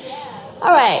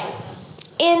 All right.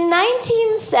 In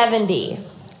 1970,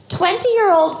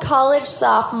 20-year-old college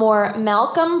sophomore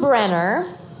Malcolm Brenner.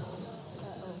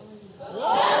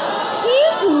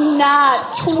 He's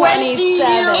not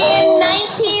 27. In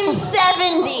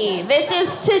 1970. This is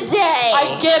today.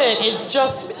 I get it. It's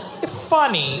just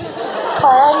funny.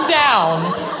 Calm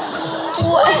down.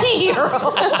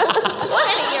 20-year-old.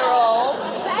 20-year-old.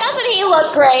 Doesn't he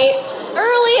look great?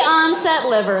 Early onset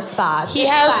liver spots. He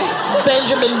has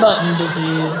Benjamin Button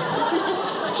disease.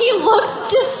 He looks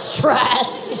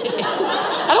distressed.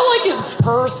 I don't like his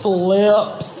pursed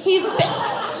lips. He's been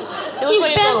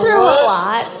like through a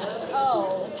lot.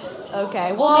 Oh.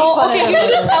 Okay. We'll Well, make fun okay, of you him need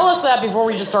to later. tell us that before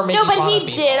we just start making No, but fun of he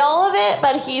people. did all of it,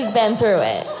 but he's been through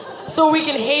it. So we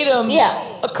can hate him.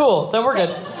 Yeah. Oh, cool. Then we're good.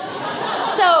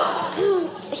 So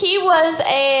he was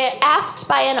asked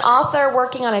by an author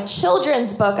working on a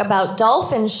children's book about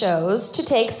dolphin shows to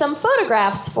take some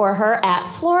photographs for her at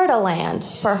Florida Land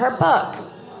for her book.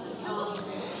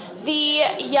 The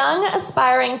young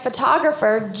aspiring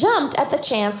photographer jumped at the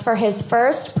chance for his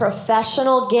first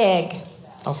professional gig.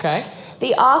 Okay.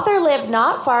 The author lived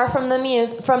not far from the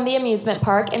amusement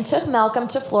park and took Malcolm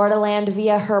to Florida Land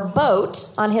via her boat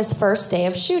on his first day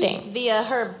of shooting. Via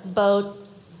her boat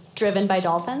driven by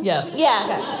dolphins? Yes. Yes,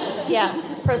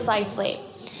 yes, precisely.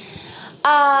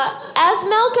 As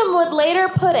Malcolm would later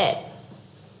put it,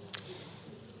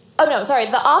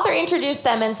 the author introduced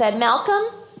them and said, "Malcolm,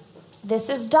 this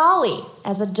is Dolly,"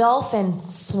 as a dolphin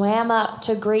swam up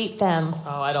to greet them.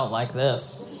 Oh, I don't like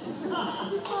this.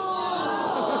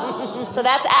 So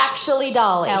that's actually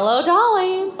Dolly. Hello,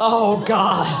 Dolly. Oh,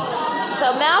 God.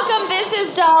 So Malcolm, this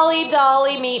is Dolly.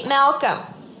 Dolly, meet Malcolm.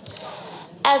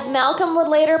 As Malcolm would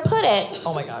later put it,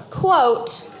 Oh, my God.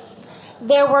 quote,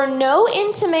 "There were no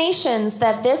intimations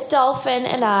that this dolphin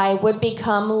and I would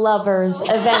become lovers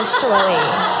eventually."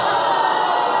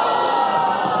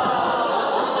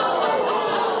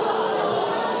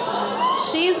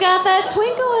 She's got that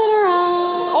twinkle in her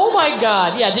eye. Oh, my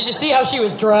God. Yeah, did you see how she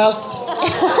was dressed?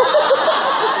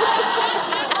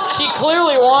 She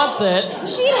clearly wants it.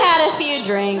 She'd had a few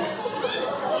drinks.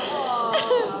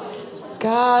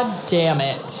 God damn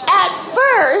it. At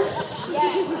first,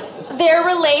 their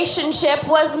relationship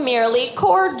was merely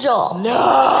cordial. No.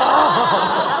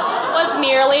 Was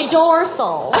merely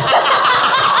dorsal.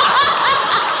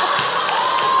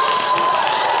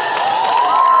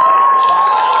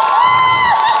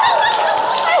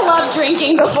 I love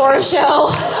drinking before a show.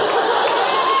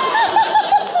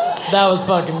 That was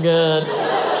fucking good.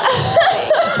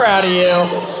 Proud of you.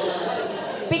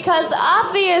 Because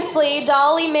obviously,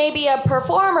 Dolly may be a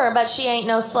performer, but she ain't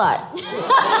no slut.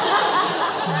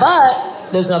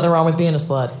 But there's nothing wrong with being a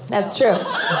slut. That's true.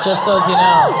 Just so as you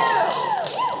know.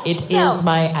 It So- is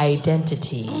my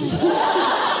identity.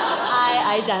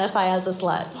 I identify as a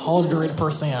slut.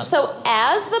 100%. So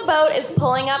as the boat is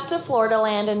pulling up to Florida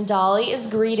Land and Dolly is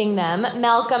greeting them,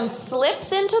 Malcolm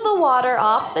slips into the water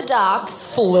off the dock.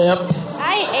 Flips.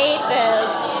 I hate this.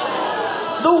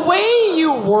 The way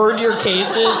you word your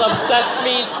cases upsets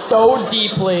me so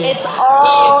deeply. It's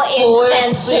all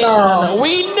Flips intentional. in.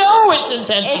 We know it's It's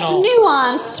intentional.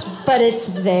 nuanced, but it's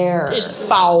there. It's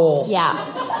foul. Yeah.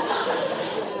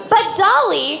 But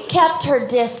Dolly kept her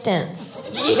distance,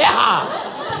 Yeah.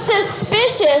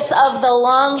 suspicious of the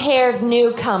long-haired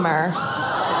newcomer.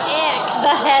 Ick, the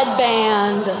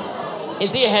headband.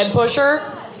 Is he a head pusher?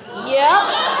 Yep.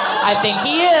 I think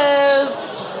he is.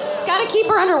 Gotta keep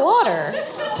her underwater.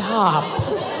 Stop.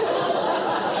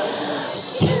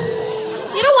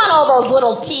 You don't want all those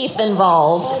little teeth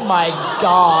involved. Oh my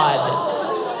God.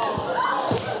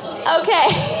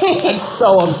 Okay. I'm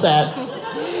so upset.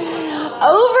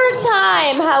 Over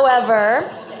time,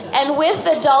 however, and with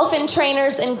the dolphin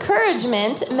trainer's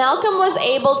encouragement, Malcolm was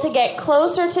able to get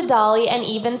closer to Dolly and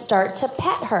even start to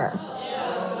pet her.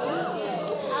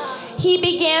 He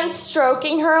began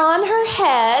stroking her on her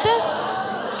head.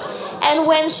 And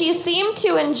when she seemed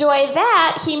to enjoy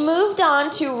that, he moved on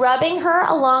to rubbing her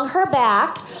along her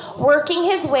back, working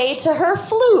his way to her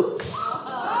flukes.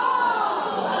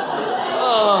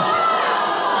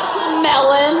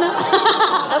 Melon.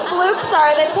 The flukes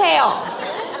are the tail.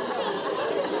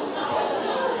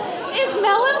 Is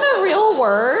melon the real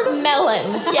word?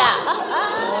 Melon, yeah.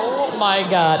 Oh my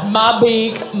God. My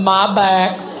beak, my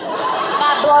back,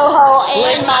 My blowhole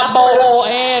and my bowl,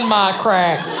 and my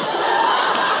crack.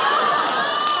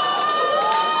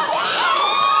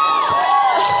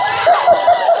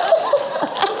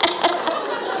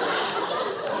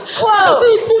 Quote.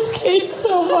 I hate this case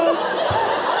so much.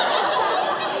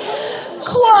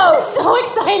 Quote. So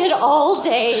excited all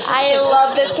day. I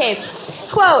love this case.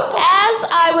 Quote, as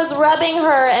I was rubbing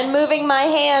her and moving my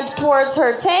hand towards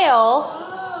her tail,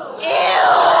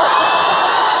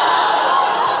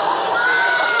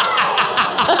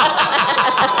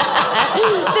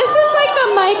 This is like the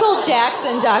Michael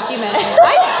Jackson documentary.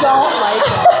 I don't like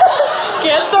it.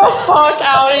 Get the fuck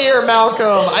out of here,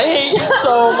 Malcolm. I hate you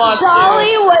so much.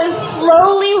 Dolly was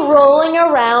slowly rolling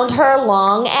around her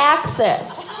long axis.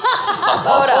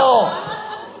 Photo.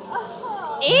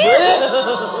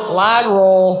 Ew. Lag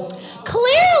roll.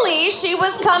 Clearly, she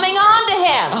was coming on to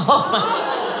him.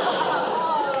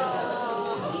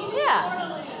 Yeah.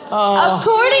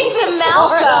 According to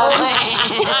Malcolm.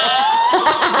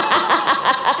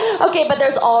 Okay, but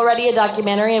there's already a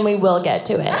documentary, and we will get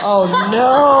to it. Oh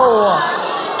no.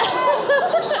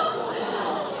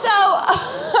 So,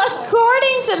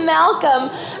 according to Malcolm,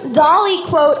 Dolly,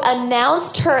 quote,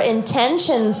 announced her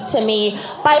intentions to me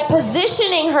by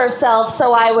positioning herself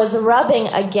so I was rubbing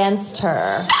against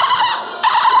her.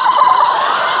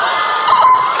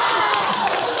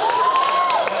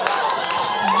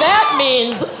 That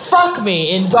means fuck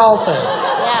me in dolphin.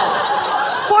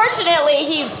 Yeah. Fortunately,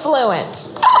 he's fluent.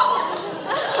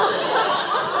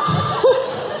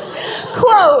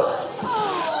 Quote,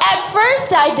 at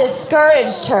first I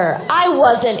discouraged her. I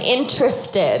wasn't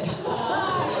interested.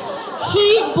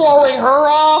 He's blowing her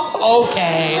off?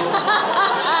 Okay.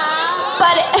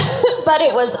 But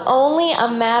it was only a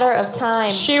matter of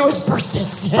time She was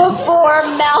persistent. before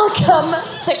Malcolm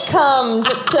succumbed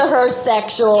to her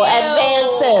sexual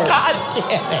advances. God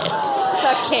damn it.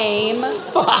 Succame.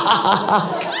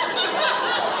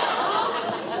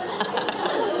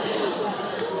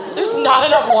 There's not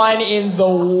enough wine in the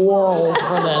world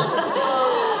for this.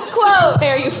 Quote,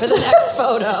 Prepare you for the next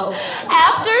photo.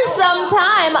 after some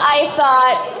time, I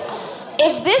thought,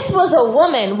 if this was a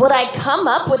woman, would I come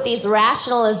up with these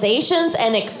rationalizations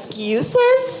and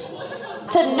excuses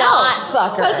to not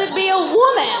fuck her? Because it'd be a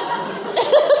woman.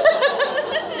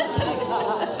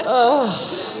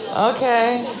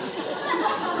 Okay.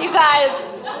 You guys,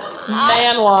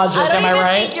 Man logic, I don't am I even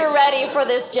right? think you're ready for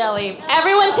this jelly.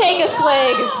 Everyone take a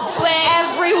swig. Swig.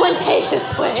 Everyone take a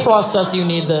swig. Trust us, you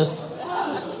need this.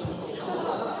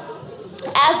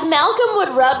 As Malcolm would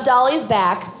rub Dolly's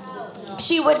back,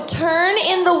 she would turn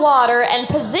in the water and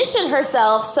position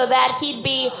herself so that he'd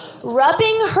be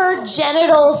rubbing her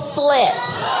genital slit.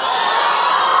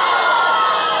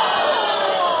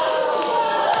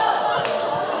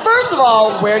 First of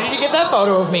all, where did you get that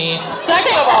photo of me?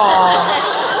 Second of all,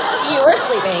 You were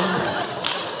sleeping.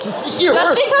 you Just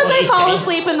were because I fall sleeping.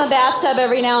 asleep in the bathtub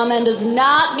every now and then does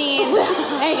not mean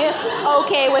I'm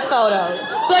okay with photos.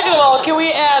 Second of all, can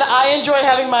we add I enjoy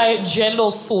having my genital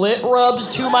slit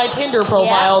rubbed to my Tinder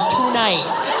profile tonight?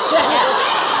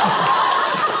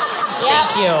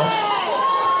 Thank you.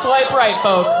 Swipe right,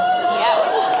 folks.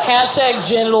 Hashtag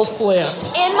genital slit.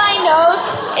 In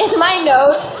my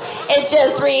notes, it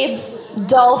just reads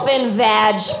dolphin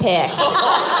vag pic.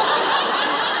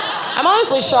 I'm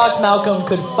honestly shocked Malcolm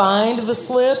could find the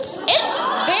slit. It's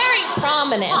very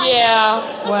prominent. Yeah,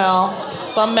 well,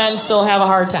 some men still have a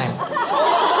hard time.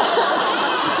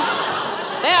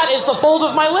 That is the fold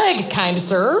of my leg, kind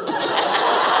sir.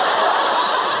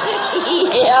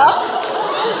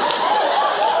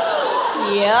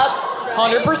 Yep.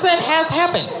 100% has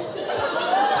happened.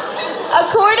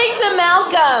 According to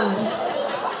Malcolm,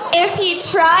 if he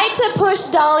tried to push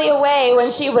Dolly away when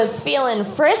she was feeling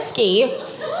frisky,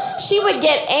 she would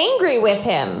get angry with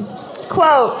him.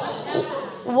 Quote,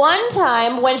 one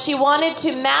time when she wanted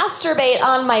to masturbate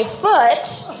on my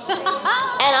foot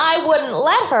and I wouldn't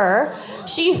let her,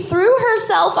 she threw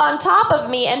herself on top of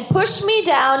me and pushed me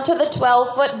down to the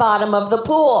 12-foot bottom of the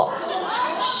pool.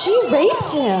 She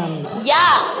raped him.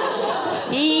 Yeah.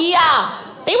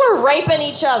 They were raping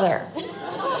each other.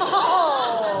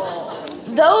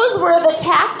 Those were the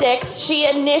tactics she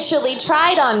initially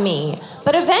tried on me.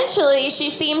 But eventually, she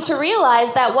seemed to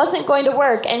realize that wasn't going to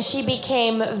work, and she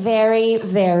became very,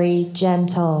 very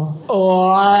gentle.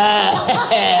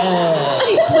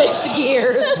 She switched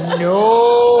gears.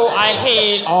 No, I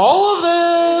hate all of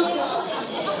this.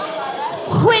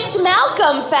 Which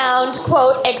Malcolm found,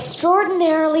 quote,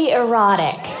 extraordinarily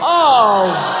erotic. Oh,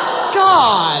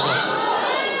 God.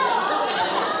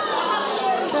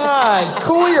 God,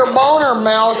 cool your boner,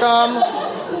 Malcolm.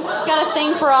 She's got a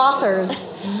thing for authors.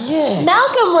 Yeah.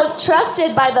 Malcolm was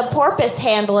trusted by the porpoise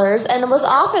handlers and was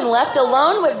often left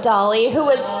alone with Dolly, who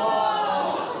was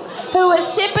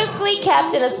typically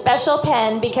kept in a special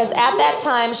pen because at that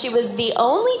time she was the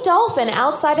only dolphin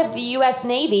outside of the U.S.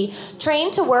 Navy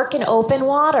trained to work in open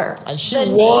water. And she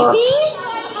the worked. Navy?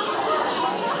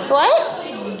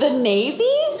 What? The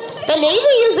Navy? The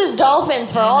Navy uses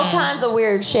dolphins for all kinds of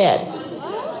weird shit.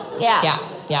 Yeah.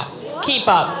 Yeah. Keep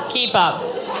up. So, Keep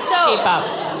up.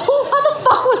 How the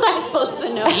fuck was I supposed to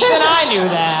know? Even I knew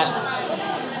that.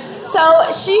 So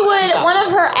one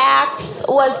of her acts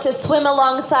was to swim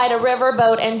alongside a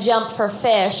riverboat and jump for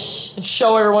fish. And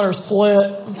show everyone her slit.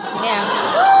 Yeah.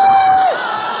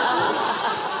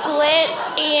 Slit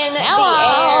in the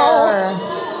air.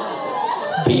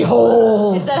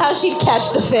 Behold. Is that how she'd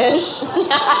catch the fish?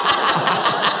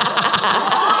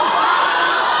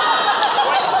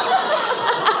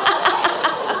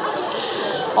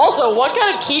 Also, what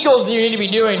kind of Kegels do you need to be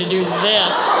doing to do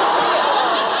this?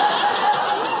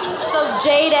 Those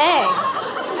jade eggs.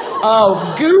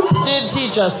 Oh, Goop did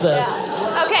teach us this.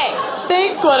 Yeah. Okay.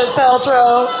 Thanks, Gwyneth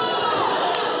Paltrow.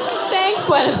 Thanks,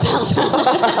 Gwyneth Paltrow.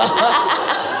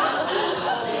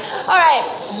 All right.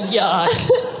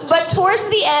 Yuck. But towards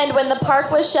the end, when the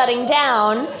park was shutting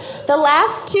down, the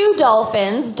last two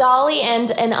dolphins, Dolly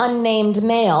and an unnamed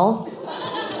male,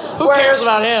 Who cares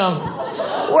about him?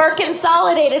 were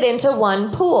consolidated into one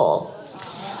pool.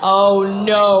 Oh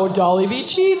no, Dolly be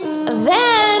cheating.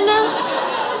 Then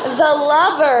the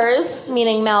lovers,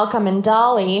 meaning Malcolm and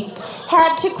Dolly,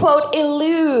 had to, quote,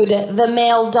 elude the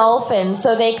male dolphin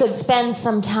so they could spend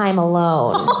some time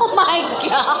alone. Oh my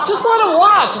God. Just let him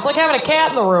watch. It's like having a cat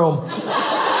in the room.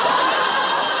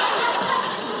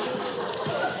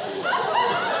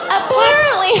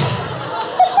 Apparently...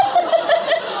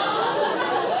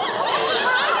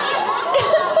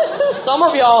 Some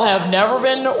of y'all have never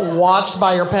been watched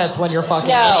by your pets when you're fucking.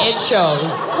 No. And it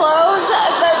shows. Close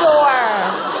the door.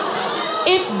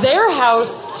 It's their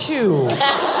house, too.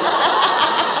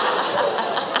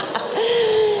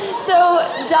 So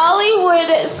Dolly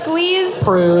would squeeze...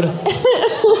 Prude.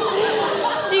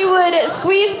 She would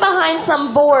squeeze behind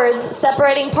some boards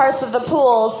separating parts of the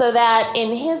pool so that,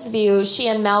 in his view, she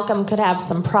and Malcolm could have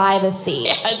some privacy.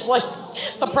 Yeah, it's like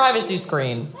the privacy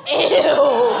screen. Ew.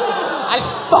 I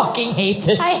fucking hate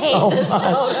this I hate so this much.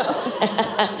 photo.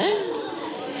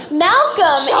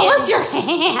 Malcolm Show is us your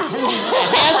hand.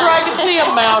 Hands where I can see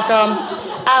him, Malcolm.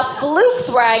 flukes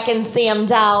where I can see him,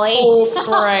 Dolly. Flukes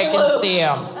where I can see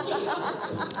him.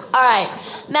 All right.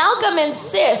 Malcolm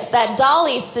insists that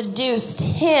Dolly seduced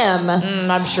him.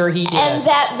 I'm sure he did. And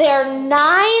that their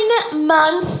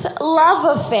 9-month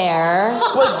love affair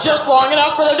was just long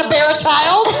enough for them to bear a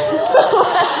child?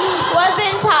 was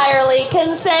entirely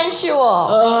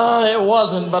consensual. It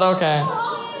wasn't, but okay.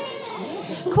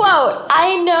 Quote,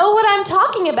 I know what I'm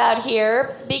talking about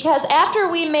here because after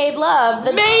we made love,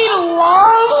 the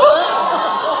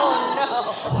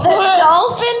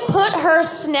dolphin put her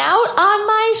snout on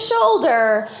my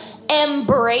shoulder,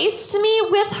 embraced me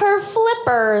with her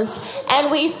flippers, and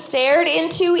we stared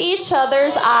into each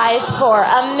other's eyes for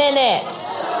a minute.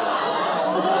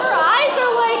 Her eyes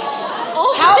are like...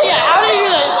 Oh, How do you do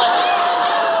this?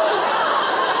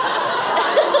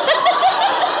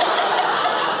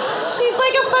 she's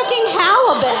like a fucking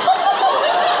halibut.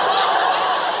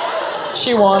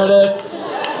 She wanted it.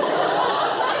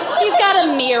 He's got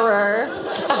a mirror.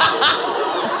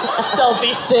 A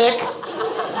selfie stick.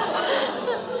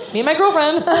 Me and my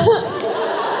girlfriend.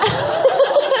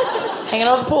 Hanging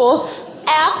out at the pool.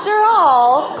 After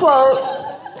all, quote,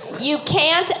 you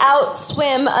can't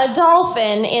outswim a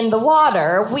dolphin in the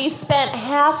water. We spent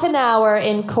half an hour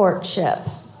in courtship.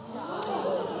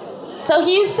 So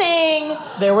he's saying...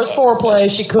 There was foreplay.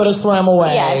 She could have swam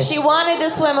away. Yeah, if she wanted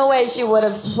to swim away, she would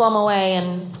have swum away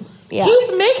and... Yeah.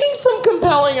 He's making some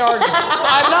compelling arguments.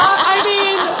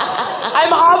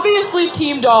 I'm obviously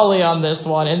Team Dolly on this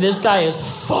one, and this guy is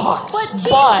fucked. But Team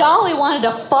Dolly wanted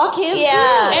to fuck him, Yeah.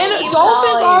 too. And Team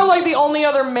dolphins Dolly. are like the only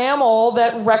other mammal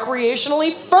that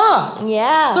recreationally fuck.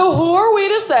 Yeah. So who are we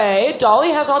to say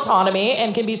Dolly has autonomy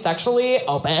and can be sexually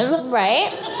open?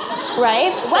 Right?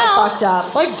 Right? Well, Well, fucked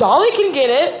up. Like, Dolly can get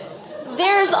it.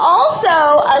 There's also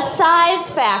a size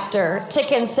factor to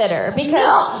consider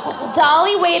because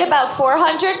Dolly weighed about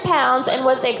 400 pounds and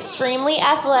was extremely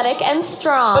athletic and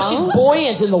strong. But she's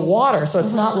buoyant in the water, so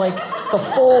it's not like the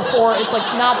full it's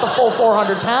like not the full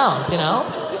 400 pounds, you know?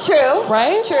 True.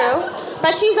 Right? True.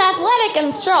 But she's athletic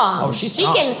and strong. Oh, she's she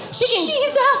strong. can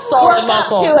Salt work and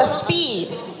muscle. up to a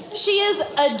speed. She is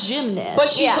a gymnast. But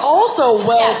she's also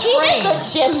well She trained.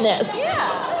 is a gymnast.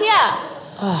 Yeah.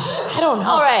 I don't know.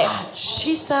 All right.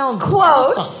 She sounds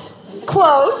Quote, awesome.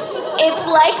 it's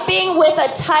like being with a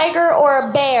tiger or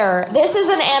a bear. This is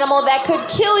an animal that could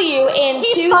kill you in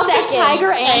 2 seconds. A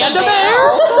tiger and a bear?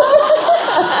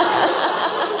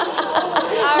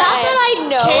 Not that I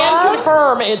know Can of.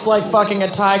 confirm it's like fucking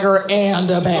a tiger and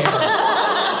a bear.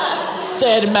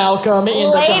 Said Malcolm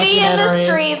in the Lady in the documentary.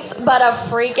 streets, but a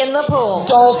freak in the pool.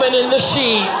 Dolphin in the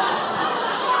sheets.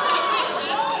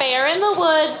 Bear in the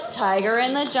woods, tiger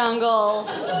in the jungle.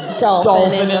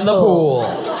 Dolphin in the pool.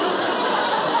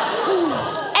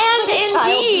 And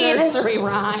indeed, Child's nursery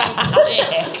rhyme.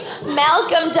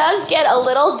 Malcolm does get a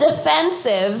little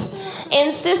defensive,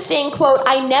 insisting, quote,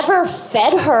 I never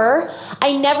fed her.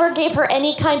 I never gave her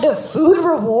any kind of food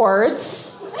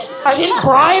rewards. I didn't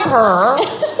bribe her.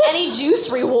 Any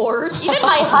juice reward. Even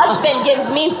my husband gives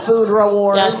me food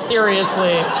rewards. Yeah,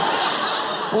 seriously.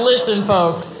 Listen,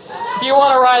 folks. If you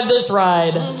want to ride this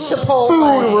ride,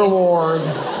 food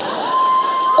rewards.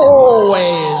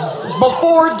 Always.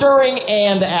 Before, during,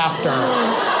 and after.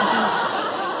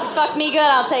 You fuck me good,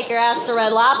 I'll take your ass to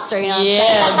Red Lobster, you know what I'm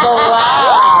Yeah,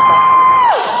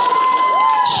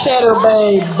 saying? the Cheddar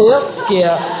Bay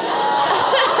biscuit.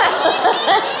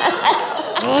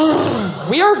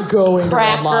 We are going to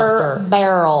Red Cracker Lobster.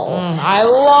 Barrel. I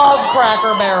love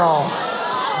Cracker Barrel.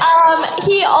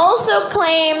 He also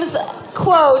claims,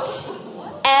 quote,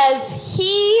 as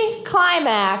he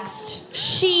climaxed,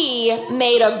 she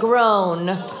made a groan.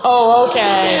 Oh,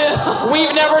 okay.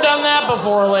 We've never done that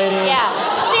before, ladies. Yeah,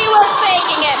 she was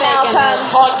faking it, Malcolm.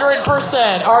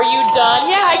 100%. Are you done?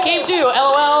 Yeah, I came too.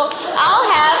 LOL. I'll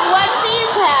have what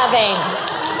she's having.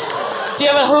 Do you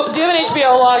have an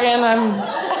HBO login?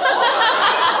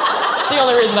 It's the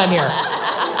only reason I'm here.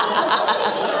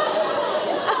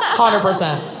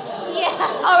 100%.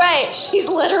 Yeah. All right. She's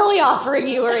literally offering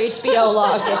you her HBO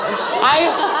login.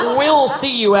 I will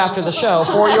see you after the show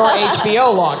for your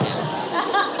HBO login.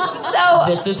 So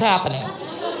This is happening.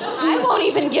 I won't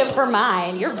even give her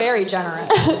mine. You're very generous.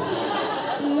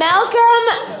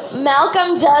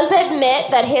 Malcolm does admit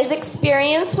that his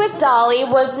experience with Dolly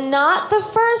was not the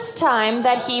first time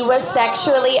that he was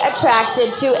sexually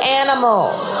attracted to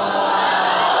animals.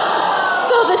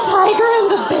 So the tiger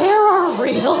and the bear are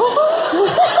real?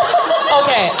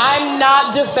 Okay, I'm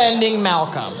not defending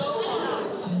Malcolm,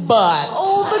 but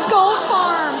Oh, the goat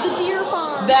farm, the deer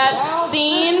farm. that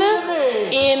scene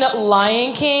in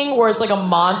Lion King where it's like a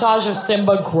montage of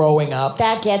Simba growing up,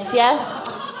 That gets ya?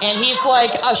 and he's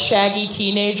like a shaggy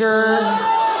teenager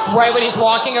right when he's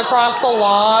walking across the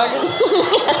log.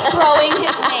 Throwing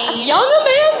his name. Young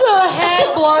Amanda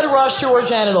had blood rush to her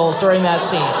genitals during that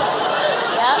scene.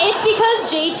 It's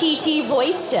because JTT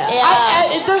voiced him.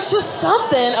 There's just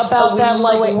something about that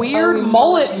like weird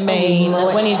mullet mane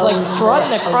when he's like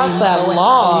strutting across that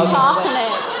log. Tossing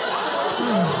it.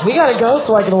 We gotta go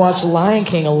so I can watch Lion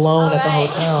King alone at the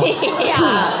hotel.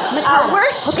 Yeah. We're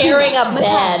sharing a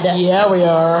bed. Yeah, we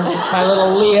are. My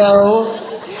little Leo.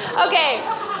 Okay.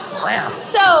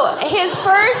 So his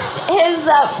first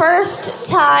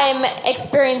time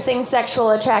experiencing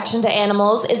sexual attraction to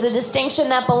animals is a distinction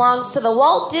that belongs to the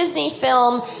Walt Disney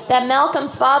film that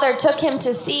Malcolm's father took him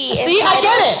to see. See, I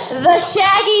get it. The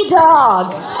Shaggy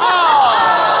Dog.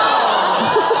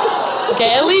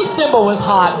 Okay, at least Simba was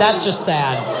hot. That's just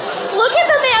sad. Look at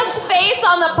the man's face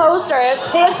on the poster. It's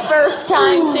his first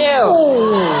time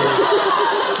too.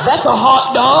 That's a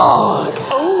hot dog.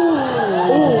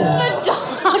 The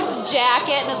dog's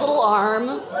jacket and his little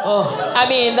arm. I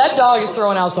mean, that dog is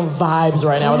throwing out some vibes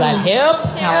right now with that hip.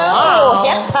 Oh,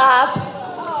 hip hop.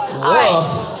 All right.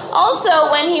 Also,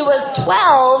 when he was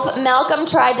 12, Malcolm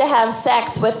tried to have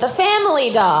sex with the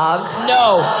family dog.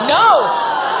 No.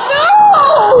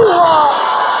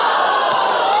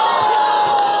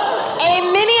 A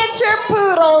miniature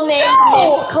poodle named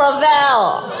Miss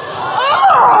Clavel.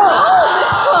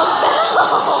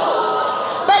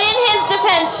 But in his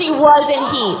defense, she was in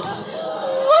heat.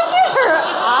 Look at her.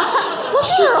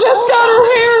 She just got her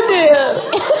hair did.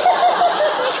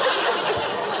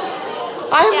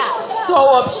 I'm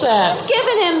so upset.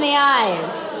 Giving him the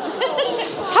eyes.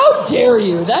 How dare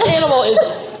you? That animal is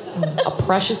a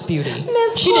precious beauty.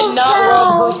 Miss She did not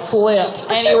Clavel. rub her slit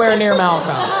anywhere near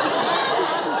Malcolm.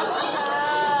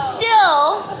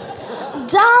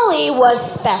 Dolly was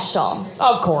special.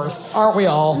 Of course. Aren't we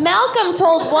all? Malcolm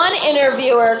told one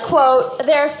interviewer, quote,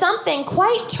 "There's something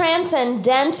quite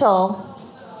transcendental,"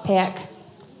 pick,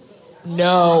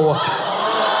 No.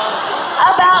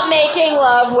 about making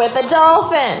love with a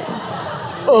dolphin.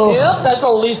 Oh, that's a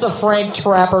Lisa Frank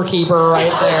trapper keeper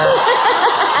right there.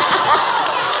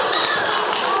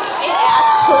 It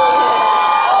actually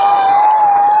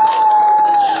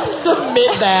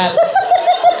Submit that.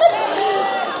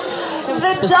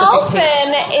 The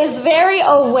dolphin is very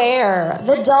aware.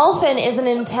 The dolphin is an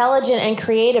intelligent and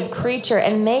creative creature,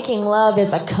 and making love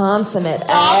is a consummate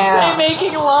Stop act. saying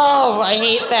making love. I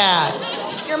hate that.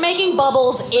 You're making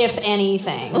bubbles, if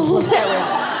anything. Let's get real.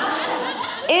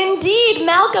 Indeed,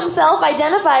 Malcolm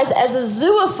self-identifies as a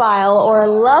zoophile or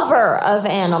lover of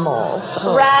animals,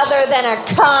 rather than a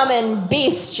common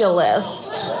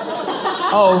bestialist.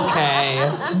 Okay.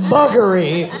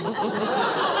 Buggery.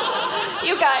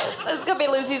 You guys, this is gonna be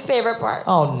Lucy's favorite part.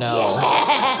 Oh, no.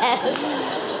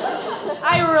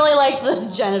 I really liked the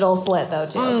genital slit, though,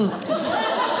 too.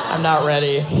 I'm not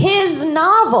ready. His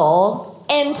novel,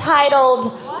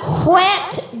 entitled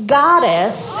Wet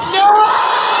Goddess,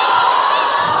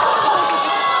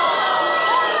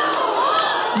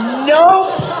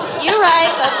 Nope. You're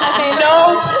right. That's my favorite.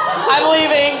 Nope. I'm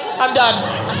leaving. I'm done.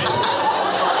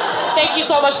 Thank you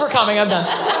so much for coming. I'm done.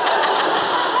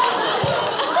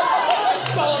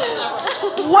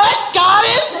 What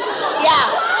goddess? yeah.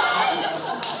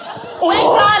 Wet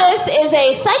Goddess is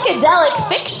a psychedelic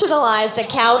fictionalized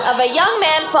account of a young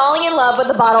man falling in love with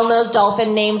a bottlenose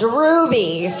dolphin named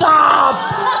Ruby. Stop.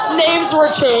 Names were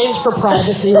changed for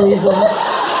privacy reasons.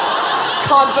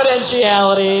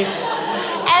 Confidentiality.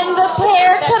 And the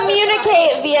pair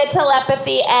communicate via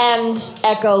telepathy and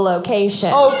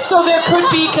echolocation. Oh, so there could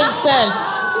be consent.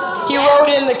 He wrote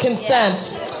in the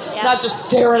consent, not just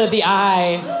staring at the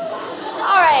eye.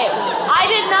 All right, I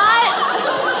did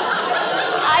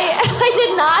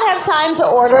not have time to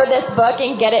order this book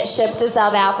and get it shipped to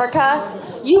South Africa.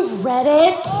 You've read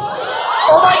it?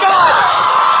 Oh my God!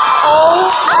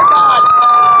 Oh my God!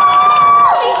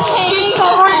 She's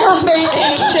covering her face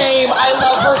in shame. I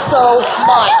love her so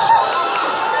much.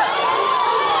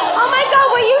 Oh my God,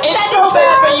 will you send It's it so to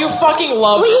bad, us? but you fucking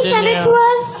loved Will it, you didn't send it you? to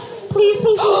us? Please,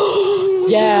 please,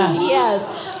 please. Yes. Yes.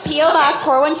 P.O. Box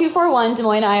 41241, Des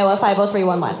Moines, Iowa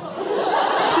 50311.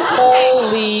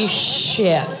 Holy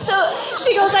shit. So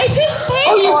she goes, I did pay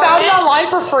Oh, you for found it. it online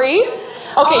for free?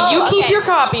 Okay, you keep your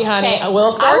copy, honey. Okay.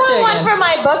 We'll I start want digging. one for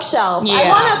my bookshelf. I Yeah.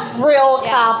 want a real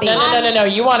copy. No.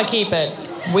 You want to keep it.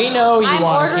 We know you I'm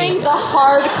want to ordering keep the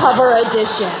hardcover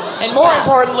edition. it. And more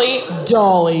importantly,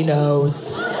 Dolly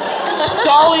knows.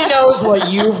 Dolly knows what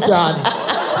you've done.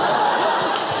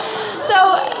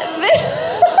 So this,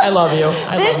 I love you.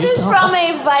 I this love you is so from much.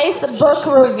 a Vice book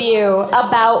review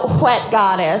about Wet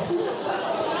Goddess.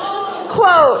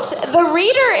 Quote, the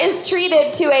reader is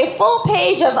treated to a full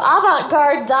page of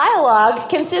avant-garde dialogue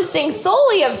consisting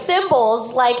solely of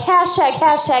symbols like hashtag,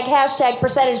 hashtag, hashtag,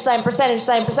 percentage sign,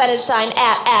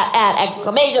 at,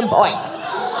 exclamation point.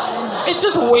 It's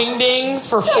just wingdings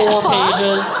for 4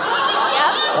 pages.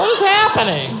 Yep. What is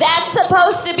happening? That's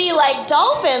supposed to be like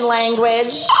dolphin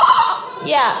language.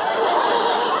 Yeah.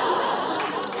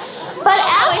 But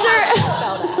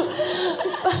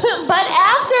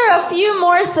after a few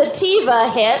more sativa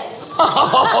hits,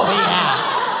 Oh, yeah.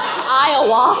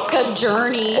 Ayahuasca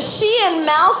journey. she and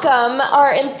Malcolm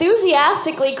are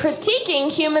enthusiastically critiquing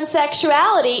human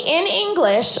sexuality in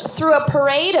English through a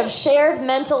parade of shared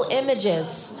mental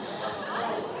images.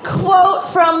 Quote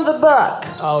from the book.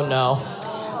 Oh, no.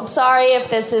 I'm sorry if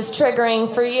this is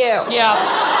triggering for you. Yeah.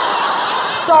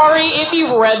 Sorry if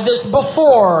you've read this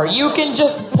before. You can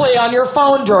just play on your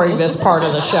phone during this part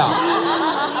of the show.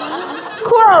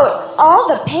 Quote, all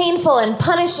the painful and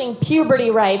punishing puberty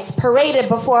rites paraded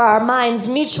before our mind's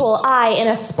mutual eye in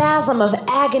a spasm of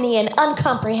agony and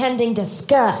uncomprehending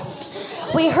disgust.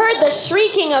 We heard the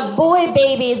shrieking of boy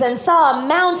babies and saw a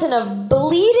mountain of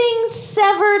bleeding,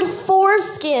 severed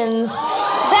foreskins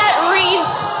that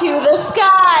reached to the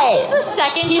skies. The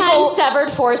second time severed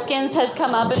foreskins has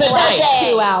come up in the Tonight. last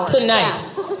 2 hours. Tonight.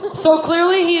 So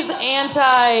clearly he's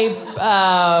anti,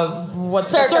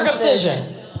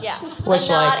 circumcision. Yeah. Which, but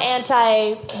not like-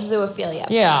 anti-zoophilia.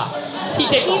 Yeah. He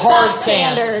takes a He's hard got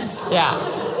stance. standards. Yeah.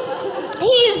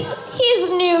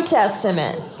 He's New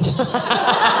Testament.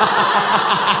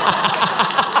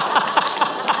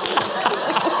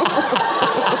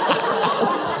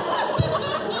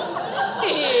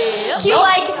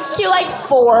 Cue like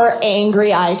 4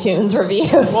 angry iTunes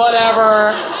reviews.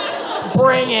 Whatever.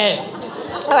 Bring it.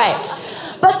 All right.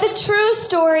 But the true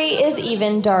story is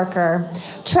even darker.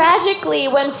 Tragically,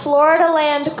 when Florida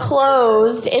Land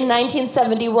closed in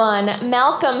 1971,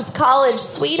 Malcolm's college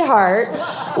sweetheart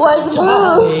was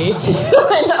moved to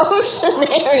an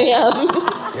oceanarium.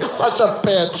 You're such a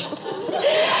bitch.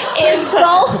 In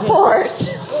Gulfport.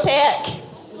 Pick.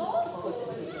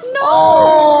 No.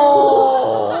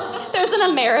 Oh. There's an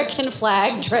American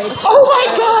flag draped. Oh my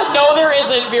God! No, there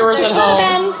isn't. Viewers at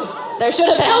home. There should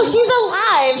have been. No, she's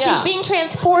alive. Yeah. She's being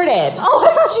transported. Oh,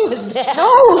 I thought she was dead.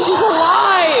 No, she's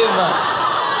alive.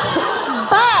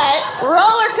 But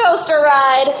roller coaster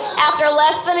ride. After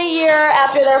less than a year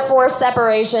after their forced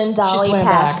separation, Dolly swam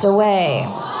passed back. away.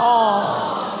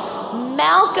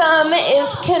 Malcolm is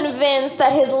convinced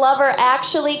that his lover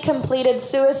actually completed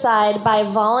suicide by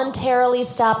voluntarily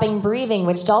stopping breathing,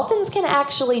 which dolphins can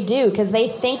actually do because they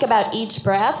think about each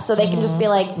breath, so they can just be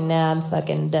like, nah, I'm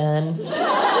fucking done.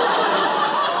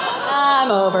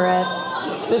 I'm over it.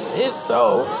 This is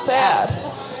so sad.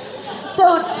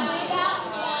 So,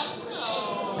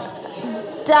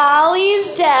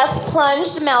 Dolly's death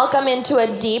plunged Malcolm into a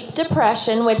deep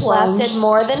depression, which lasted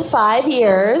more than 5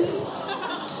 years.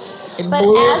 But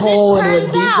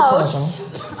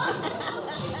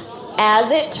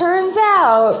as it turns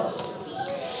out,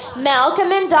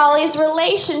 Malcolm and Dolly's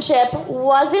relationship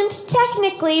wasn't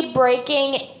technically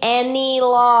breaking any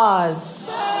laws.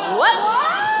 What?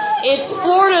 It's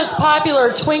Florida's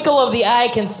popular twinkle of the eye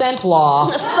consent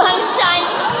law.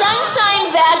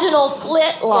 Sunshine vaginal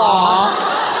slit law.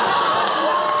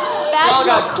 Y'all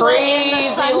got crazy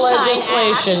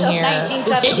legislation Act here. of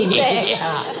 1976.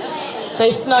 Yeah. They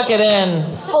snuck it in.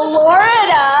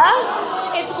 Florida.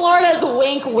 It's Florida's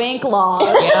wink wink law.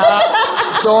 Yeah.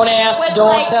 Don't ask, Which,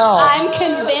 don't tell. I'm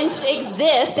convinced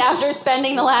exists after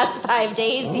spending the last 5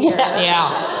 days here. Yeah.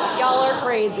 Y'all are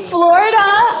crazy. Florida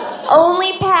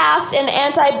only passed an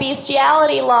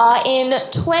anti-bestiality law in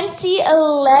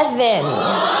 2011.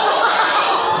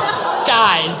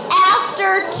 Guys.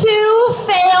 After 2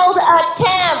 failed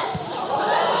attempts.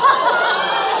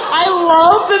 I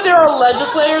love that there are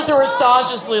legislators who are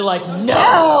staunchly like,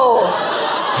 no.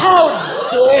 How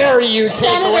dare you take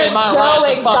Senator away my Joe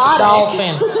right to fuck a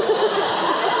dolphin?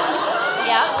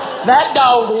 Yep. That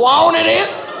dog wanted it,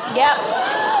 Yep.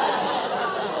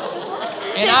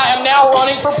 and I am now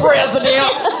running for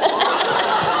president.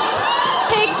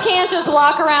 Pigs can't just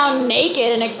walk around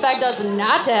naked and expect us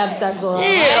not to have sex with them.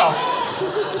 Yeah.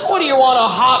 What do you want a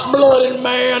hot-blooded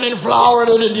man in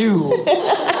Florida to do?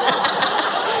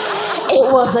 It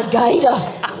was a gator.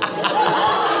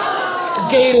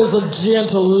 Gators are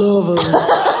gentle lovers.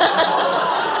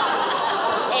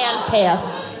 And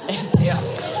pests. And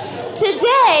pests.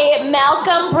 Today,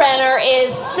 Malcolm Brenner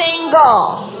is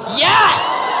single. Yes!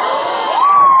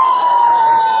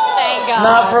 Thank God.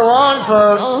 Not for long,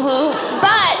 folks.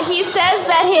 But he says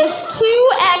that his 2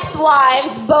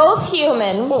 ex-wives, both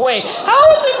human. Wait,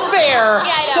 how is it fair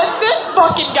Yeah, I know. that this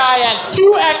fucking guy has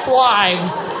 2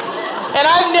 ex-wives and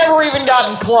I've never even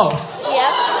gotten close?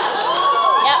 Yep.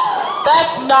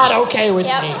 That's not okay with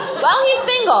Yep. me. Well, he's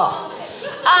single.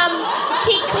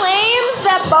 He claims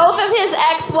that both of his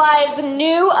ex-wives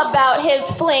knew about his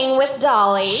fling with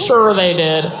Dolly. Sure they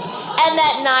did. And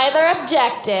that neither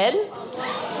objected.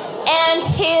 And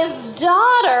his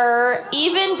daughter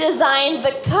even designed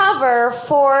the cover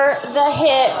for the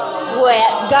hit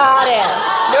Wet Goddess.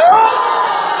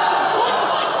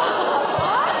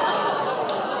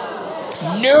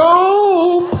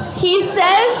 Nope. He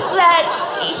says that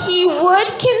he would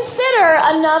consider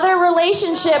another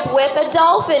relationship with a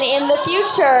dolphin in the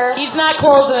future. He's not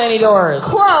closing any doors.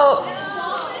 Quote,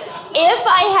 if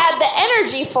I had the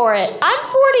energy for it. I'm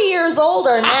 40 years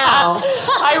older now.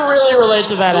 I really relate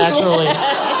to that, actually.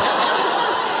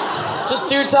 Just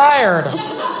too tired.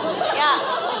 Yeah.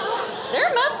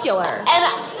 They're muscular. And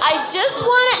I just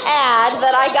want to add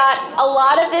that I got a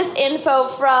lot of this info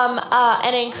from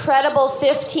an incredible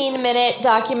 15-minute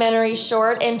documentary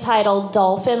short entitled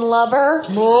Dolphin Lover.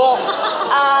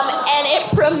 And it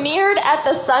premiered at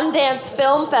the Sundance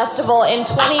Film Festival in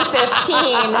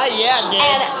 2015. Yeah, dude.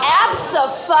 And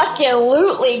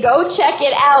abso-fucking-lutely go check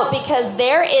it out because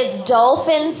there is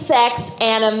dolphin sex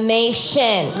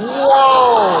animation.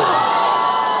 Whoa.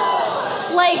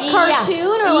 Like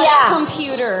cartoon or like Yeah.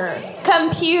 computer?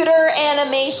 Computer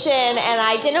animation, and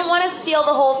I didn't want to steal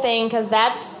the whole thing because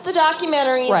that's the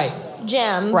documentary's Right.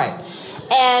 gem. Right.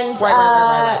 And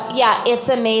Right. yeah, it's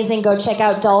amazing. Go check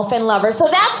out Dolphin Lover. So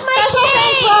that's my Special pick.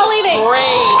 thanks for all leaving.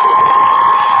 Great.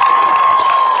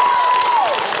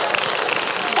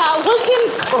 That was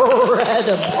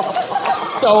incredible.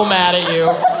 So mad at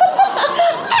you.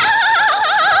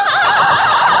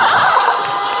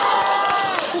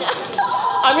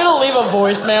 I'm going to leave a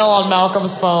voicemail on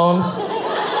Malcolm's phone.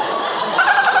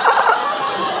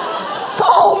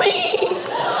 Call me!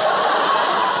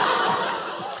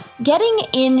 Getting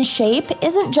in shape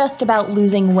isn't just about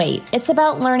losing weight. It's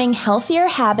about learning healthier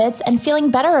habits and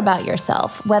feeling better about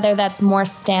yourself, whether that's more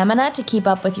stamina to keep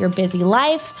up with your busy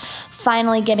life,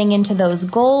 finally getting into those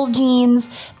goal genes,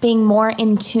 being more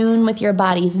in tune with your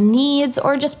body's needs,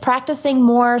 or just practicing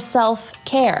more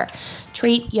self-care.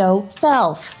 Treat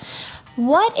yourself.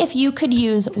 What if you could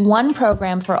use one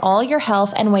program for all your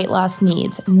health and weight loss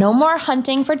needs? No more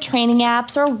hunting for training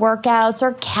apps or workouts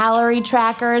or calorie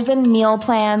trackers and meal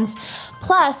plans.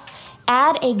 Plus,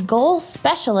 add a goal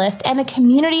specialist and a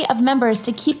community of members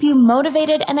to keep you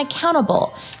motivated and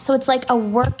accountable. So it's like a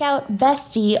workout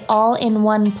bestie all in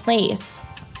one place.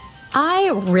 I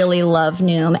really love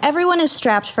Noom. Everyone is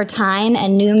strapped for time,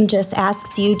 and Noom just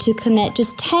asks you to commit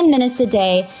just 10 minutes a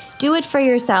day. Do it for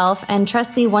yourself, and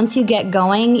trust me, once you get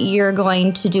going, you're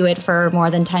going to do it for more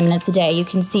than 10 minutes a day. You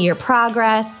can see your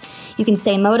progress. You can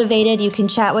stay motivated. You can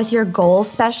chat with your goal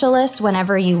specialist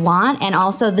whenever you want, and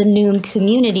also the Noom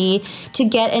community to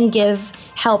get and give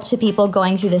help to people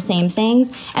going through the same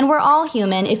things. And we're all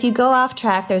human. If you go off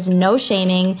track, there's no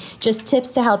shaming, just tips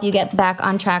to help you get back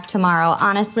on track tomorrow.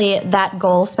 Honestly, that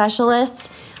goal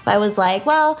specialist, I was like,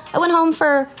 well, I went home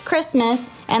for Christmas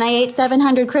and I ate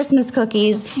 700 Christmas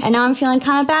cookies and now I'm feeling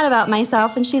kind of bad about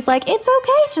myself. And she's like, it's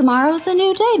okay. Tomorrow's a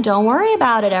new day. Don't worry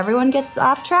about it. Everyone gets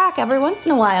off track every once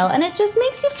in a while. And it just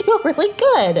makes you feel really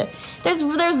good.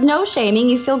 There's no shaming.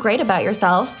 You feel great about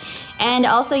yourself. And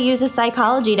also uses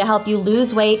psychology to help you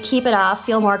lose weight, keep it off,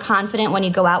 feel more confident when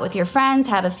you go out with your friends,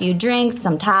 have a few drinks,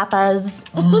 some tapas.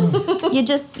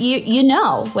 You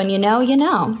know. When you know, you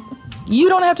know. You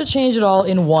don't have to change it all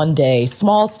in one day.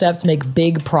 Small steps make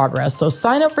big progress. So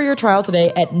sign up for your trial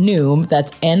today at Noom,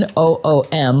 that's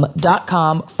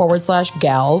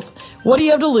Noom.com/gals. What do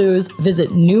you have to lose? Visit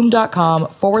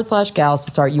Noom.com/gals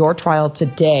to start your trial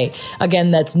today.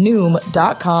 Again, that's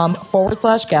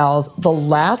Noom.com/gals, the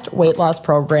last weight loss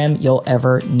program you'll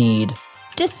ever need.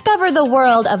 Discover the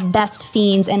world of Best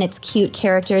Fiends and its cute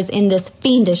characters in this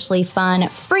fiendishly fun,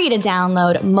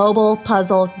 free-to-download mobile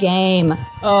puzzle game.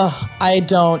 I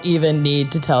don't even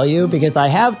need to tell you because I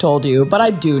have told you, but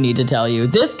I do need to tell you.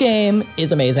 This game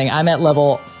is amazing. I'm at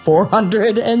level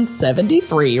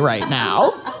 473 right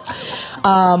now.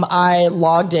 I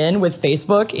logged in with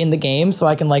Facebook in the game so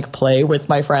I can like play with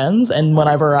my friends, and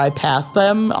whenever I pass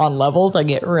them on levels, I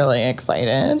get really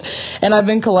excited. And I've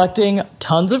been collecting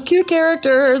tons of cute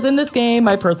characters in this game.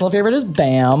 My personal favorite is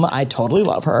Bam. I totally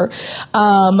love her.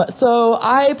 So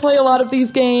I play a lot of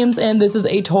these games, and this is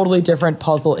a totally different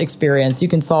puzzle experience. You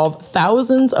can solve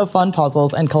thousands of fun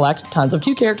puzzles and collect tons of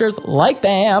cute characters like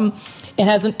Bam. It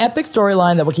has an epic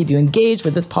storyline that will keep you engaged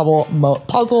with this puzzle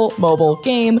mobile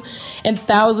game and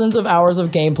thousands of hours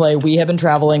of gameplay. We have been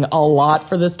traveling a lot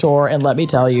for this tour, and let me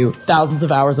tell you, thousands of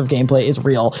hours of gameplay is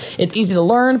real. It's easy to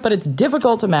learn, but it's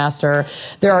difficult to master.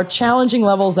 There are challenging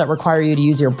levels that require you to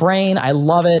use your brain. I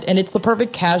love it, and it's the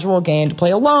perfect casual game to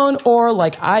play alone or,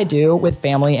 like I do, with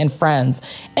family and friends.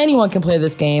 Anyone can play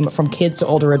this game, from kids to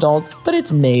older adults, but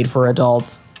it's made for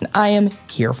adults. I am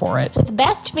here for it. With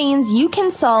Best Fiends, you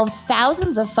can solve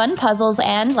thousands of fun puzzles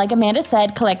and, like Amanda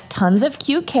said, collect tons of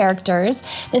cute characters.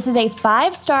 This is a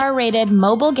 5-star rated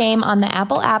mobile game on the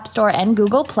Apple App Store and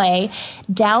Google Play.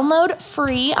 Download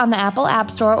free on the Apple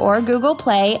App Store or Google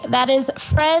Play. That is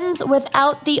Friends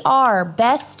without the R,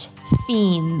 Best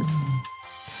Fiends.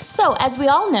 So, as we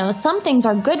all know, some things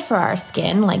are good for our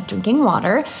skin, like drinking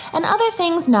water, and other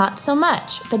things not so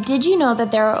much. But did you know that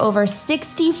there are over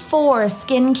 64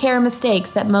 skincare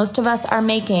mistakes that most of us are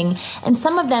making, and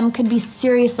some of them could be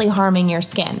seriously harming your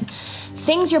skin?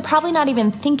 Things you're probably not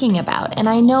even thinking about, and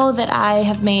I know that I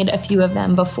have made a few of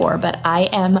them before, but I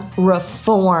am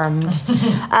reformed.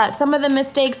 Some of the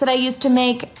mistakes that I used to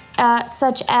make,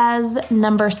 such as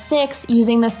number 6,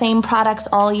 using the same products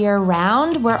all year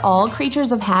round. We're all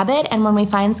creatures of habit, and when we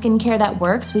find skincare that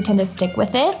works, we tend to stick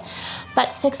with it.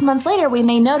 But 6 months later, we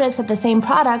may notice that the same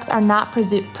products are not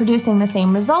producing the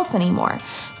same results anymore.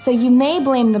 So you may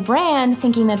blame the brand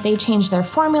thinking that they changed their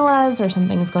formulas or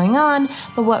something's going on,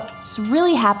 but what's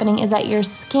really happening is that your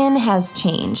skin has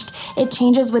changed. It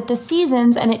changes with the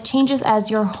seasons, and it changes as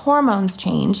your hormones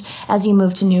change, as you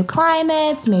move to new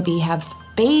climates, maybe have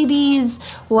babies,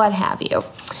 what have you.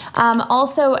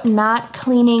 Also, not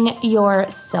cleaning your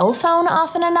cell phone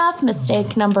often enough.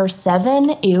 Mistake number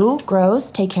 7. Ew, gross.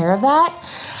 Take care of that.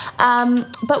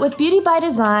 But with Beauty by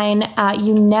Design,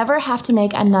 you never have to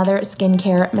make another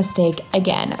skincare mistake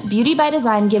again. Beauty by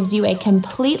Design gives you a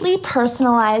completely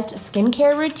personalized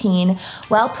skincare routine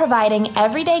while providing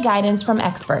everyday guidance from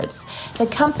experts. The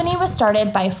company was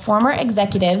started by former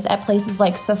executives at places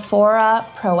like Sephora,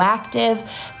 Proactive,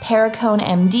 Perricone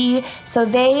MD, so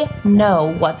they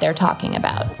know what they're talking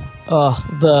about.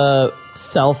 The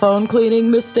cell phone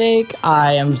cleaning mistake,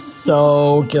 I am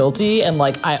so guilty, and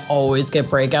like I always get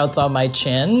breakouts on my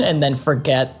chin and then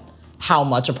forget how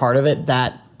much a part of it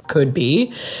that could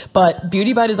be. But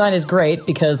Beauty by Design is great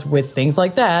because with things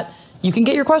like that, you can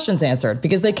get your questions answered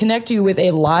because they connect you with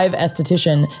a live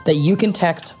esthetician that you can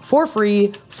text for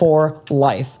free for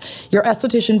life. Your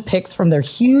esthetician picks from their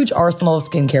huge arsenal of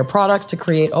skincare products to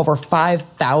create over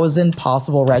 5,000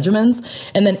 possible regimens,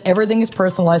 and then everything is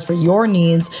personalized for your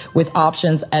needs with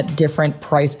options at different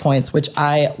price points, which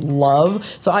I love.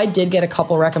 So I did get a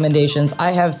couple recommendations.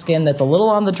 I have skin that's a little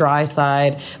on the dry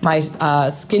side. My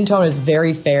skin tone is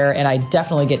very fair, and I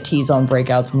definitely get T-zone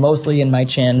breakouts, mostly in my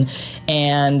chin,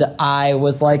 and I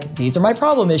was like, these are my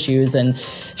problem issues. And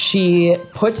she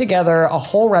put together a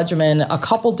whole regimen, a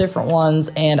couple different ones,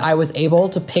 and I was able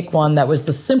to pick one that was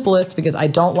the simplest because I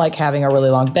don't like having a really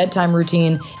long bedtime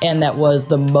routine, and that was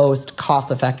the most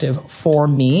cost effective for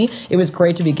me. It was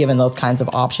great to be given those kinds of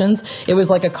options. It was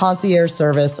like a concierge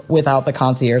service without the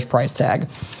concierge price tag.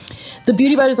 The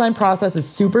Beauty by Design process is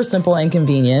super simple and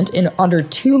convenient. In under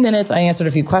 2 minutes, I answered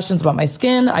a few questions about my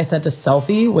skin. I sent a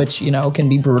selfie, which, you know, can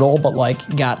be brutal, but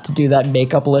like got to do that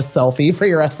makeup list selfie for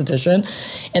your esthetician.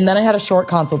 And then I had a short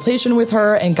consultation with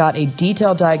her and got a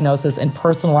detailed diagnosis and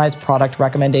personalized product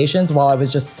recommendations while I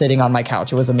was just sitting on my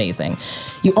couch. It was amazing.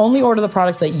 You only order the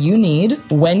products that you need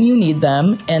when you need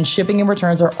them, and shipping and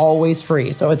returns are always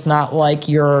free. So it's not like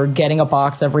you're getting a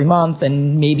box every month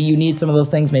and maybe you need some of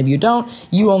those things, maybe you don't.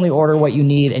 You only order what you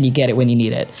need and you get it when you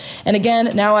need it. And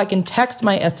again, now I can text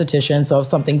my esthetician, so if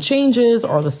something changes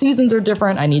or the seasons are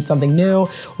different, I need something new,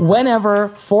 whenever,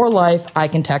 for life, I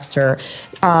can text her.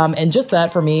 And just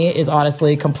that for me is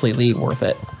honestly completely worth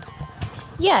it.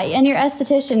 Yeah, and your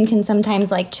esthetician can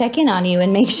sometimes like check in on you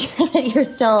and make sure that you're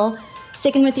still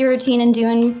sticking with your routine and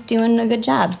doing a good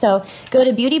job. So go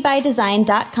to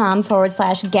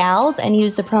beautybydesign.com/gals and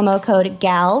use the promo code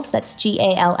GALS, that's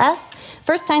GALS.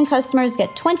 First-time customers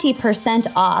get 20%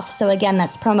 off. So again,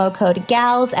 that's promo code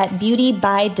GALS at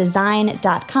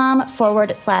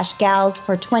beautybydesign.com/gals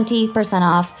for 20%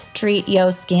 off. Treat yo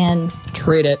skin.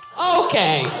 Treat it.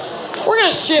 Okay, we're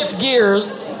going to shift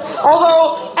gears.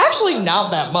 Although, actually not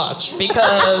that much,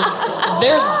 because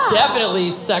there's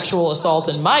definitely sexual assault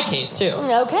in my case, too.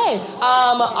 Okay.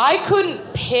 I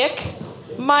couldn't pick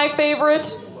my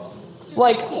favorite,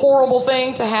 like, horrible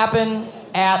thing to happen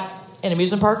at an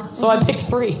amusement park, so I picked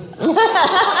 3. There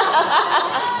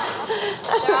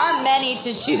are many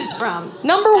to choose from.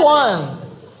 Number 1,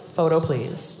 photo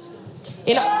please.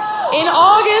 In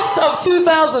August of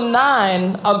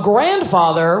 2009, a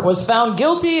grandfather was found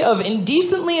guilty of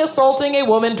indecently assaulting a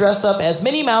woman dressed up as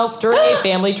Minnie Mouse during a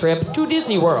family trip to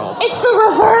Disney World. It's the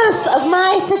reverse of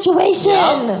my situation.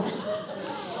 Yep.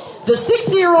 The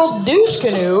 60-year-old douche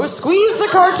canoe squeezed the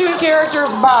cartoon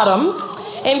character's bottom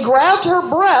and grabbed her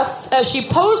breasts as she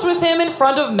posed with him in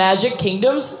front of Magic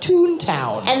Kingdom's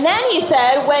Toontown. And then he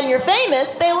said, when you're famous,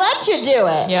 they let you do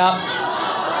it. Yep.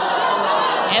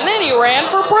 And then he ran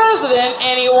for president,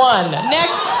 and he won.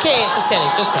 Next case. Just kidding.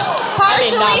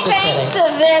 Partially thanks to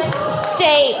this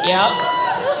state. Yep.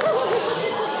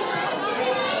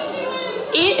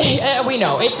 We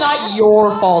know. It's not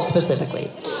your fault specifically.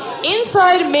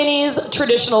 Inside Minnie's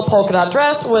traditional polka dot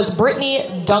dress was Brittany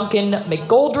Duncan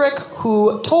McGoldrick,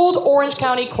 who told Orange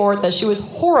County Court that she was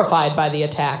horrified by the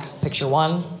attack. Picture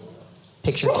 1,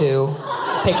 picture 2,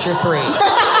 picture 3.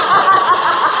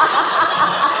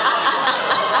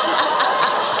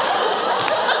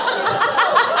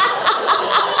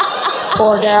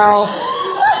 Poor gal.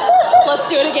 Let's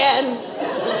do it again.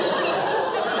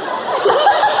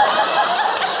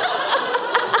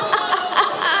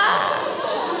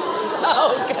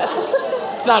 Oh, God.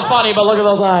 It's not funny, but look at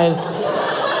those eyes.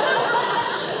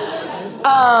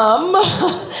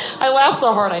 I laughed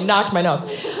so hard I knocked my notes.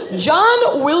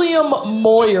 John William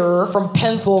Moyer from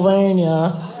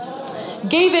Pennsylvania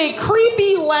gave a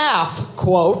creepy laugh,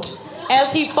 quote,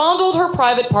 as he fondled her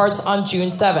private parts on June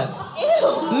 7th.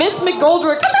 Miss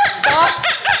McGoldrick thought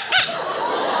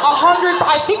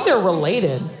I think they're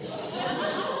related.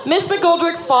 Miss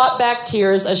McGoldrick fought back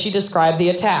tears as she described the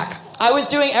attack. I was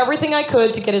doing everything I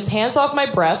could to get his hands off my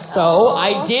breasts, so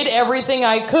I did everything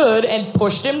I could and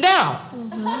pushed him down.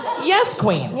 Mm-hmm. Yes,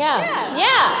 queen. Yeah.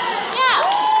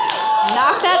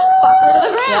 Knock that fucker to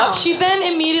the ground. Yep. She then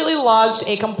immediately lodged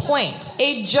a complaint.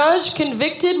 A judge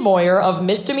convicted Moyer of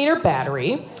misdemeanor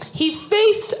battery. He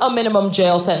faced a minimum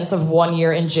jail sentence of 1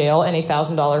 year in jail and a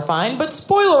 $1,000 fine, but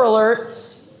spoiler alert,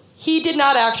 he did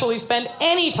not actually spend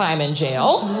any time in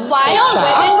jail. Why don't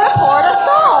women report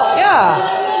assault?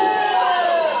 Yeah.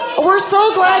 We're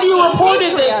so glad you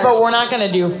reported this, but we're not going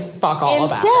to do fuck all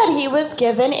about it. Instead, he was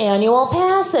given annual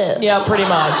passes. Yeah, pretty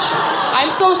much.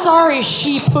 I'm so sorry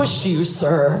she pushed you,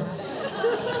 sir.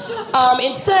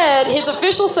 Instead, his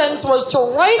official sentence was to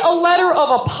write a letter of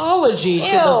apology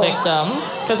to the victim.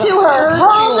 To her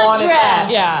home address.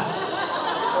 Yeah.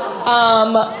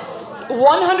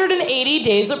 180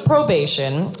 days of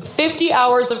probation, 50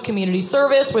 hours of community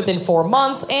service within 4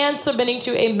 months, and submitting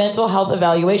to a mental health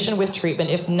evaluation with treatment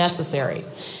if necessary.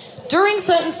 During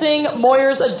sentencing,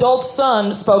 Moyer's adult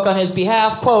son spoke on his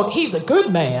behalf, quote, "He's a good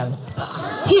man.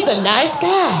 He's a nice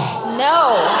guy."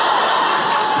 No.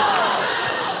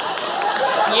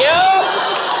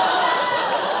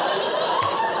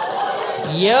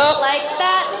 Yep. Like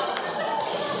that?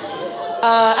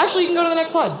 Actually, you can go to the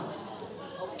next slide.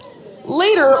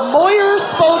 Later, Moyer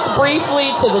spoke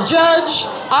briefly to the judge.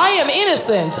 "I am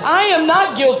innocent. I am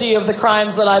not guilty of the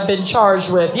crimes that I've been charged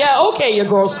with." Yeah, okay, you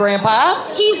gross grandpa.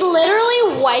 He's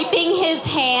literally wiping his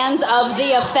hands of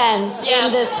the offense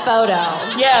in this photo.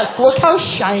 Yes, look how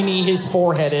shiny his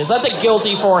forehead is. That's a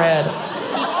guilty forehead.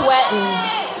 He's sweating.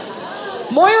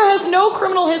 Moyer has no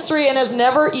criminal history and has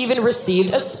never even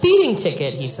received a speeding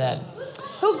ticket, he said.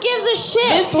 Who gives a shit?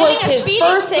 This was his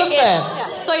first offense.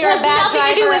 So you're a bad nothing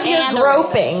to do driver with your and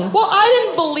groping. Well, I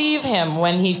didn't believe him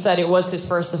when he said it was his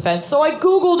first offense, so I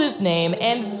Googled his name,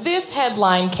 and this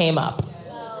headline came up.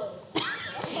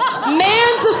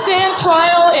 "Man to stand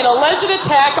trial in alleged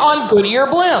attack on Goodyear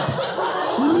blimp."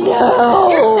 No.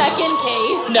 Your second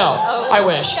case. No, I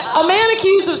wish. A man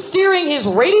accused of steering his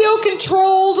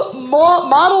radio-controlled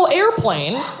model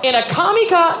airplane in a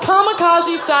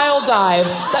kamikaze-style dive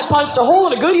that punched a hole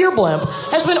in a Goodyear blimp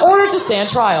has been ordered to stand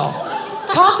trial.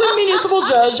 Compton Municipal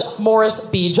Judge Morris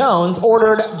B. Jones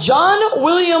ordered John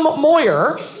William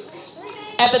Moyer,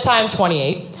 at the time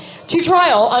 28, to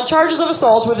trial on charges of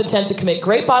assault with intent to commit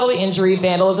great bodily injury,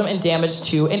 vandalism, and damage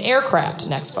to an aircraft.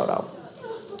 Next photo.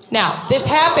 Now, this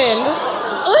happened...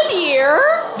 Goodyear?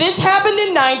 This happened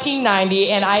in 1990,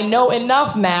 and I know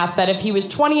enough math that if he was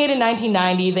 28 in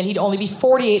 1990, then he'd only be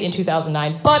 48 in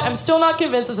 2009. But I'm still not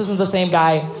convinced this isn't the same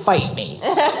guy. Fight me.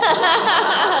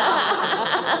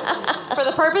 For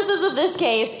the purposes of this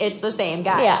case, it's the same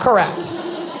guy. Yeah. Correct.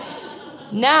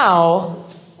 Now,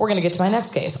 we're going to get to my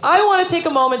next case. I want to take a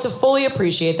moment to fully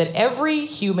appreciate that every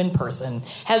human person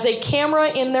has a camera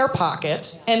in their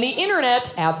pocket and the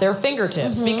internet at their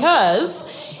fingertips, because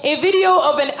a video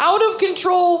of an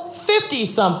out-of-control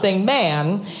 50-something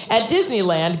man at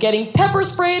Disneyland getting pepper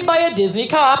sprayed by a Disney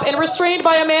cop and restrained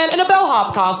by a man in a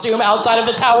bellhop costume outside of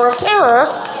the Tower of Terror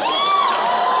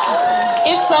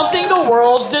is something the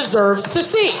world deserves to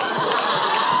see.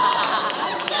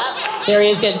 There he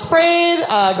is getting sprayed.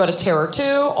 Go to Terror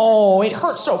 2. Oh, it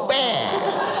hurts so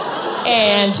bad.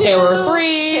 And Terror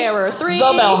 3. Terror 3.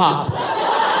 The bellhop.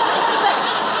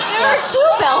 There are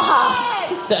 2 bellhops.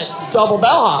 The double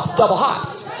bellhops. Double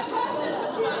hops.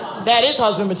 That is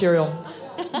husband material.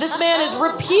 This man is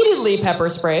repeatedly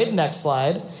pepper sprayed. Next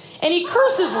slide. And he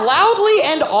curses loudly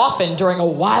and often during a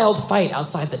wild fight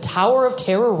outside the Tower of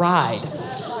Terror ride.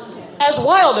 As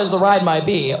wild as the ride might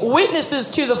be,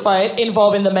 witnesses to the fight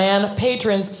involving the man,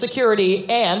 patrons, security,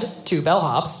 and 2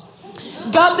 bellhops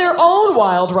got their own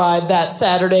wild ride that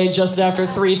Saturday just after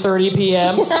 3:30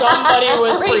 p.m. Somebody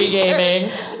was pre-gaming.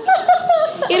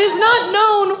 It is not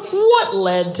known what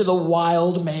led to the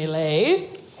wild melee,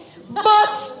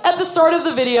 but at the start of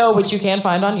the video, which you can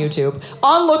find on YouTube,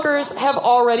 onlookers have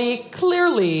already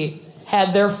clearly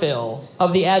had their fill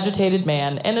of the agitated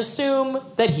man and assume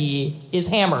that he is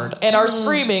hammered and are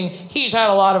screaming, "He's had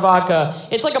a lot of vodka."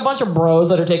 It's like a bunch of bros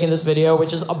that are taking this video,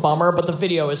 which is a bummer, but the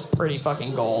video is pretty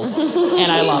fucking gold. And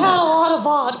I love it. Had a lot of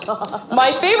vodka.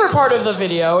 My favorite part of the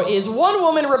video is one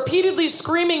woman repeatedly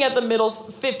screaming at the middle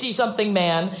 50-something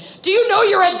man, "Do you know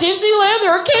you're at Disneyland?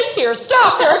 There are kids here.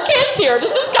 Stop, there are kids here.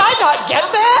 Does this guy not get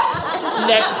that?"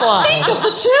 Next slide. Think of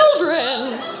the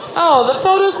children. Oh, the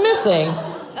photo's missing.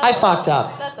 I fucked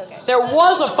up. That's okay. There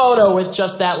was a photo with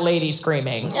just that lady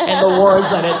screaming and the words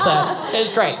that it said.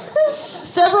 It's great.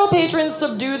 Several patrons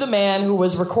subdue the man who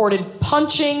was recorded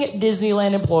punching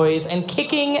Disneyland employees and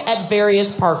kicking at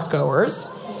various park goers.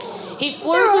 He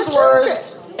slurs his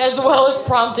words as well as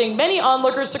prompting many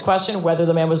onlookers to question whether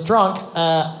the man was drunk.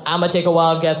 I'm going to take a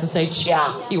wild guess and say,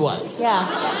 yeah, he was. Yeah.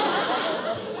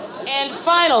 And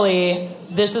finally,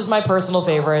 this is my personal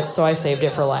favorite, so I saved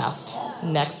it for last.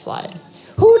 Next slide.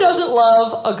 Who doesn't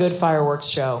love a good fireworks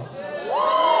show?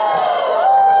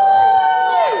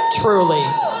 Truly.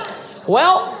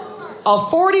 Well, a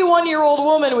 41-year-old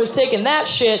woman was taking that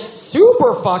shit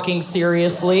super fucking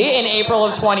seriously in April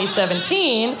of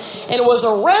 2017 and was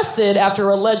arrested after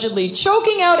allegedly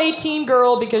choking out a teen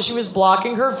girl because she was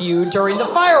blocking her view during the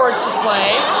fireworks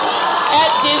display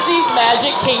at Disney's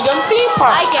Magic Kingdom theme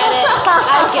park. I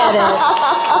get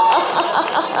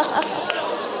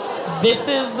it. This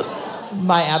is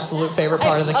my absolute favorite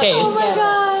part of the case. Oh my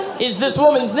God. Is this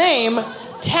woman's name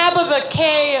Tabitha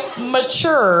K.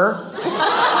 Mature?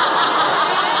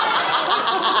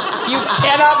 You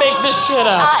cannot make this shit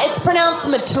up. It's pronounced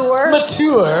mature.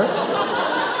 Mature.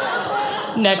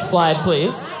 Next slide,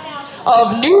 please.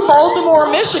 Of New Baltimore,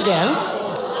 Michigan,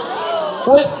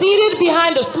 was seated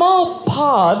behind a small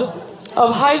pod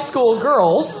of high school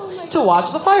girls to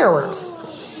watch the fireworks.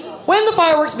 When the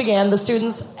fireworks began, the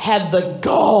students had the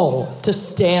gall to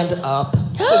stand up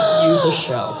to view the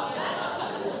show.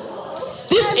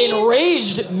 This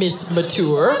enraged Miss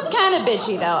Mature. It's kind of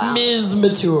bitchy, though. Al. Ms.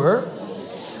 Mature,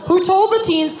 who told the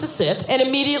teens to sit and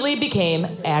immediately became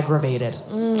aggravated.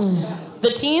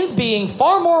 The teens, being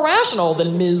far more rational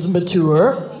than Ms.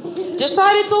 Mature,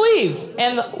 decided to leave.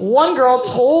 And one girl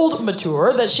told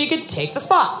Mature that she could take the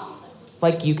spot.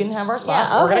 Like, you can have our spot.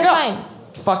 Yeah, We're gonna okay, go. fine.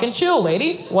 Fucking chill,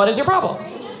 lady. What is your problem?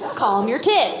 Calm your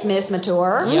tits, Miss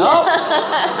Mature. Yup.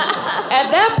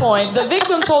 At that point, the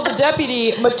victim told the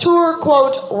deputy, Mature,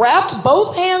 quote, wrapped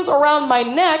both hands around my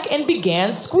neck and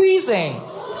began squeezing.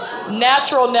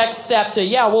 Natural next step to,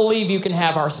 yeah, we'll leave, you can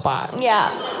have our spot.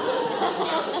 Yeah.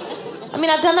 I mean,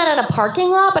 I've done that in a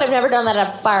parking lot, but I've never done that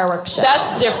at a fireworks show.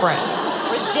 That's different.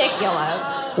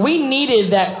 ridiculous. We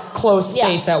needed that close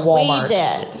space at Walmart. We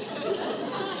did.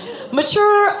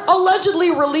 Mature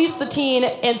allegedly released the teen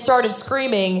and started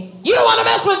screaming, "You don't want to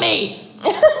mess with me!"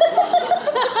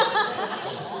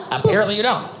 Apparently you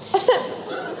don't.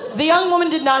 The young woman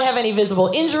did not have any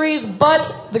visible injuries,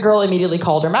 but the girl immediately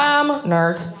called her mom,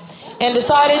 narc, and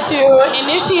decided to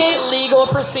initiate legal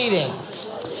proceedings.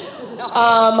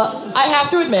 I have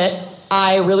to admit,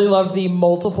 I really loved the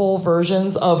multiple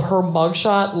versions of her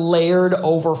mugshot layered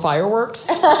over fireworks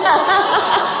that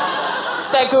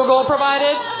Google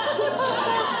provided.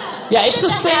 Yeah, it's the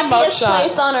same mugshot.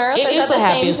 Place on earth. It is the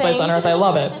happiest place on earth. I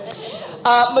love it.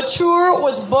 Mature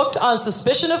was booked on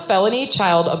suspicion of felony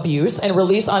child abuse and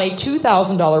released on a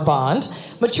 $2,000 bond.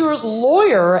 Mature's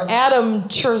lawyer, Adam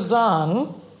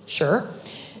Cherzan,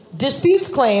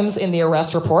 disputes claims in the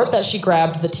arrest report that she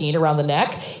grabbed the teen around the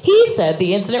neck. He said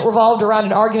the incident revolved around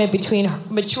an argument between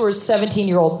Mature's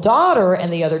 17-year-old daughter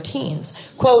and the other teens.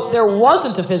 Quote, there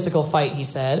wasn't a physical fight, he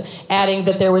said, adding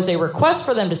that there was a request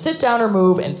for them to sit down or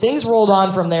move, and things rolled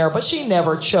on from there, but she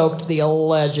never choked the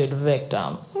alleged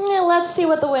victim. Yeah, let's see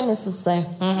what the witnesses say.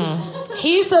 Mm-hmm.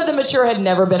 He said that Mature had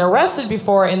never been arrested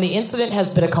before, and the incident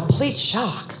has been a complete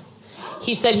shock.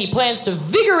 He said he plans to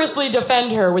vigorously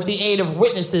defend her with the aid of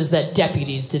witnesses that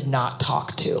deputies did not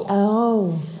talk to.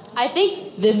 Oh. I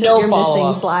think this is No your follow-up.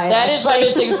 missing slide. That is my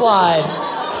missing slide.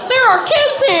 There are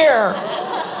kids here!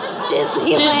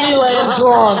 Disneyland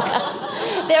drunk.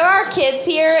 There are kids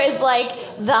here is like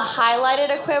the highlighted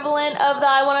equivalent of the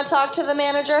I want to talk to the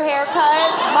manager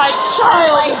haircut. My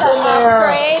child Like is the in there.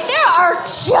 upgrade. There are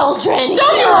children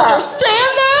Don't here. you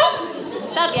understand that?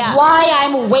 That's why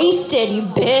I'm wasted, you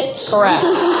bitch. Correct.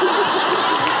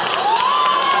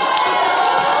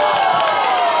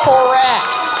 Correct.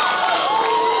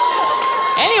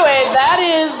 Anyway, that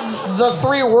is the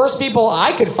 3 worst people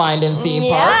I could find in theme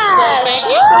parks. So thank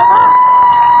you so much.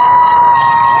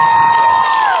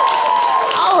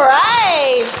 All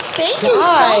right. Thank you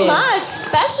Guys. so much.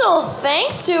 Special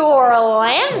thanks to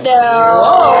Orlando.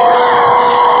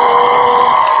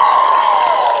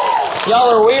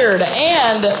 Y'all are weird.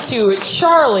 And to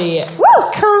Charlie,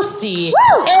 Kirsty,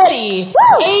 Eddie,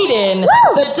 Aiden,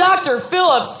 the Dr.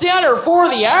 Phillips Center for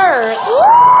the Arts.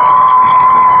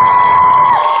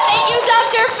 Thank you,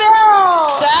 Dr.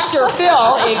 Phil. Dr.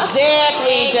 Phil,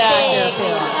 exactly, Dr.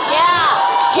 Phil.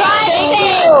 Yeah. Drive Thank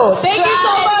safe. you. Thank you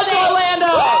so much,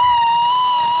 Orlando.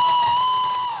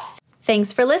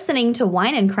 Thanks for listening to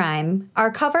Wine and Crime. Our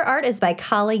cover art is by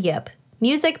Kala Yip.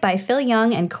 Music by Phil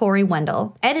Young and Corey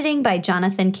Wendell. Editing by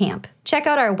Jonathan Camp. Check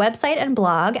out our website and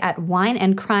blog at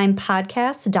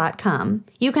wineandcrimepodcast.com.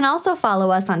 You can also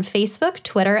follow us on Facebook,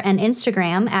 Twitter, and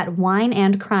Instagram at Wine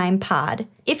and Crime Pod.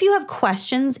 If you have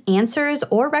questions, answers,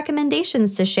 or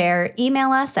recommendations to share,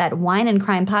 email us at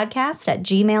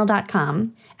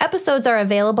wineandcrimepodcast@gmail.com. Episodes are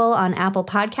available on Apple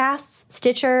Podcasts,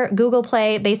 Stitcher, Google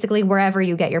Play, basically wherever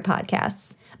you get your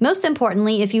podcasts. Most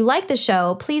importantly, if you like the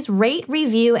show, please rate,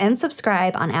 review, and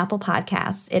subscribe on Apple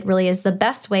Podcasts. It really is the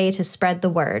best way to spread the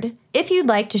word. If you'd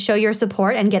like to show your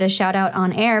support and get a shout out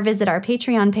on air, visit our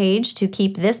Patreon page to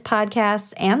keep this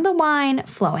podcast and the wine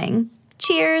flowing.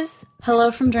 Cheers!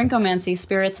 Hello from Drinkomancy,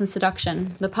 Spirits and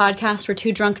Seduction, the podcast where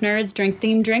two drunk nerds drink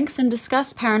themed drinks and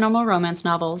discuss paranormal romance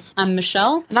novels. I'm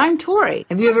Michelle. And I'm Tori.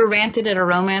 Have you ever ranted at a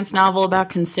romance novel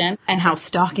about consent and how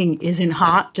stalking isn't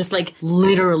hot? Just like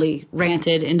literally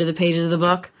ranted into the pages of the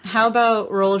book? How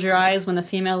about rolled your eyes when the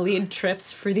female lead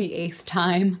trips for the 8th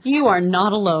time? You are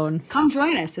not alone. Come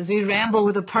join us as we ramble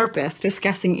with a purpose,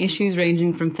 discussing issues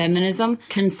ranging from feminism,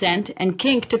 consent, and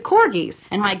kink to corgis,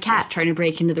 and my cat trying to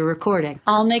break into the recording.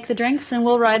 I'll make the drinks and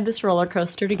we'll ride this roller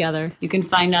coaster together. You can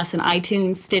find us on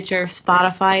iTunes, Stitcher,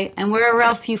 Spotify, and wherever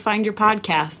else you find your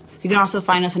podcasts. You can also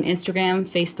find us on Instagram,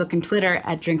 Facebook, and Twitter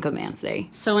at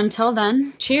Drinkomancy. So until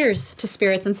then, cheers to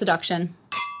Spirits and Seduction.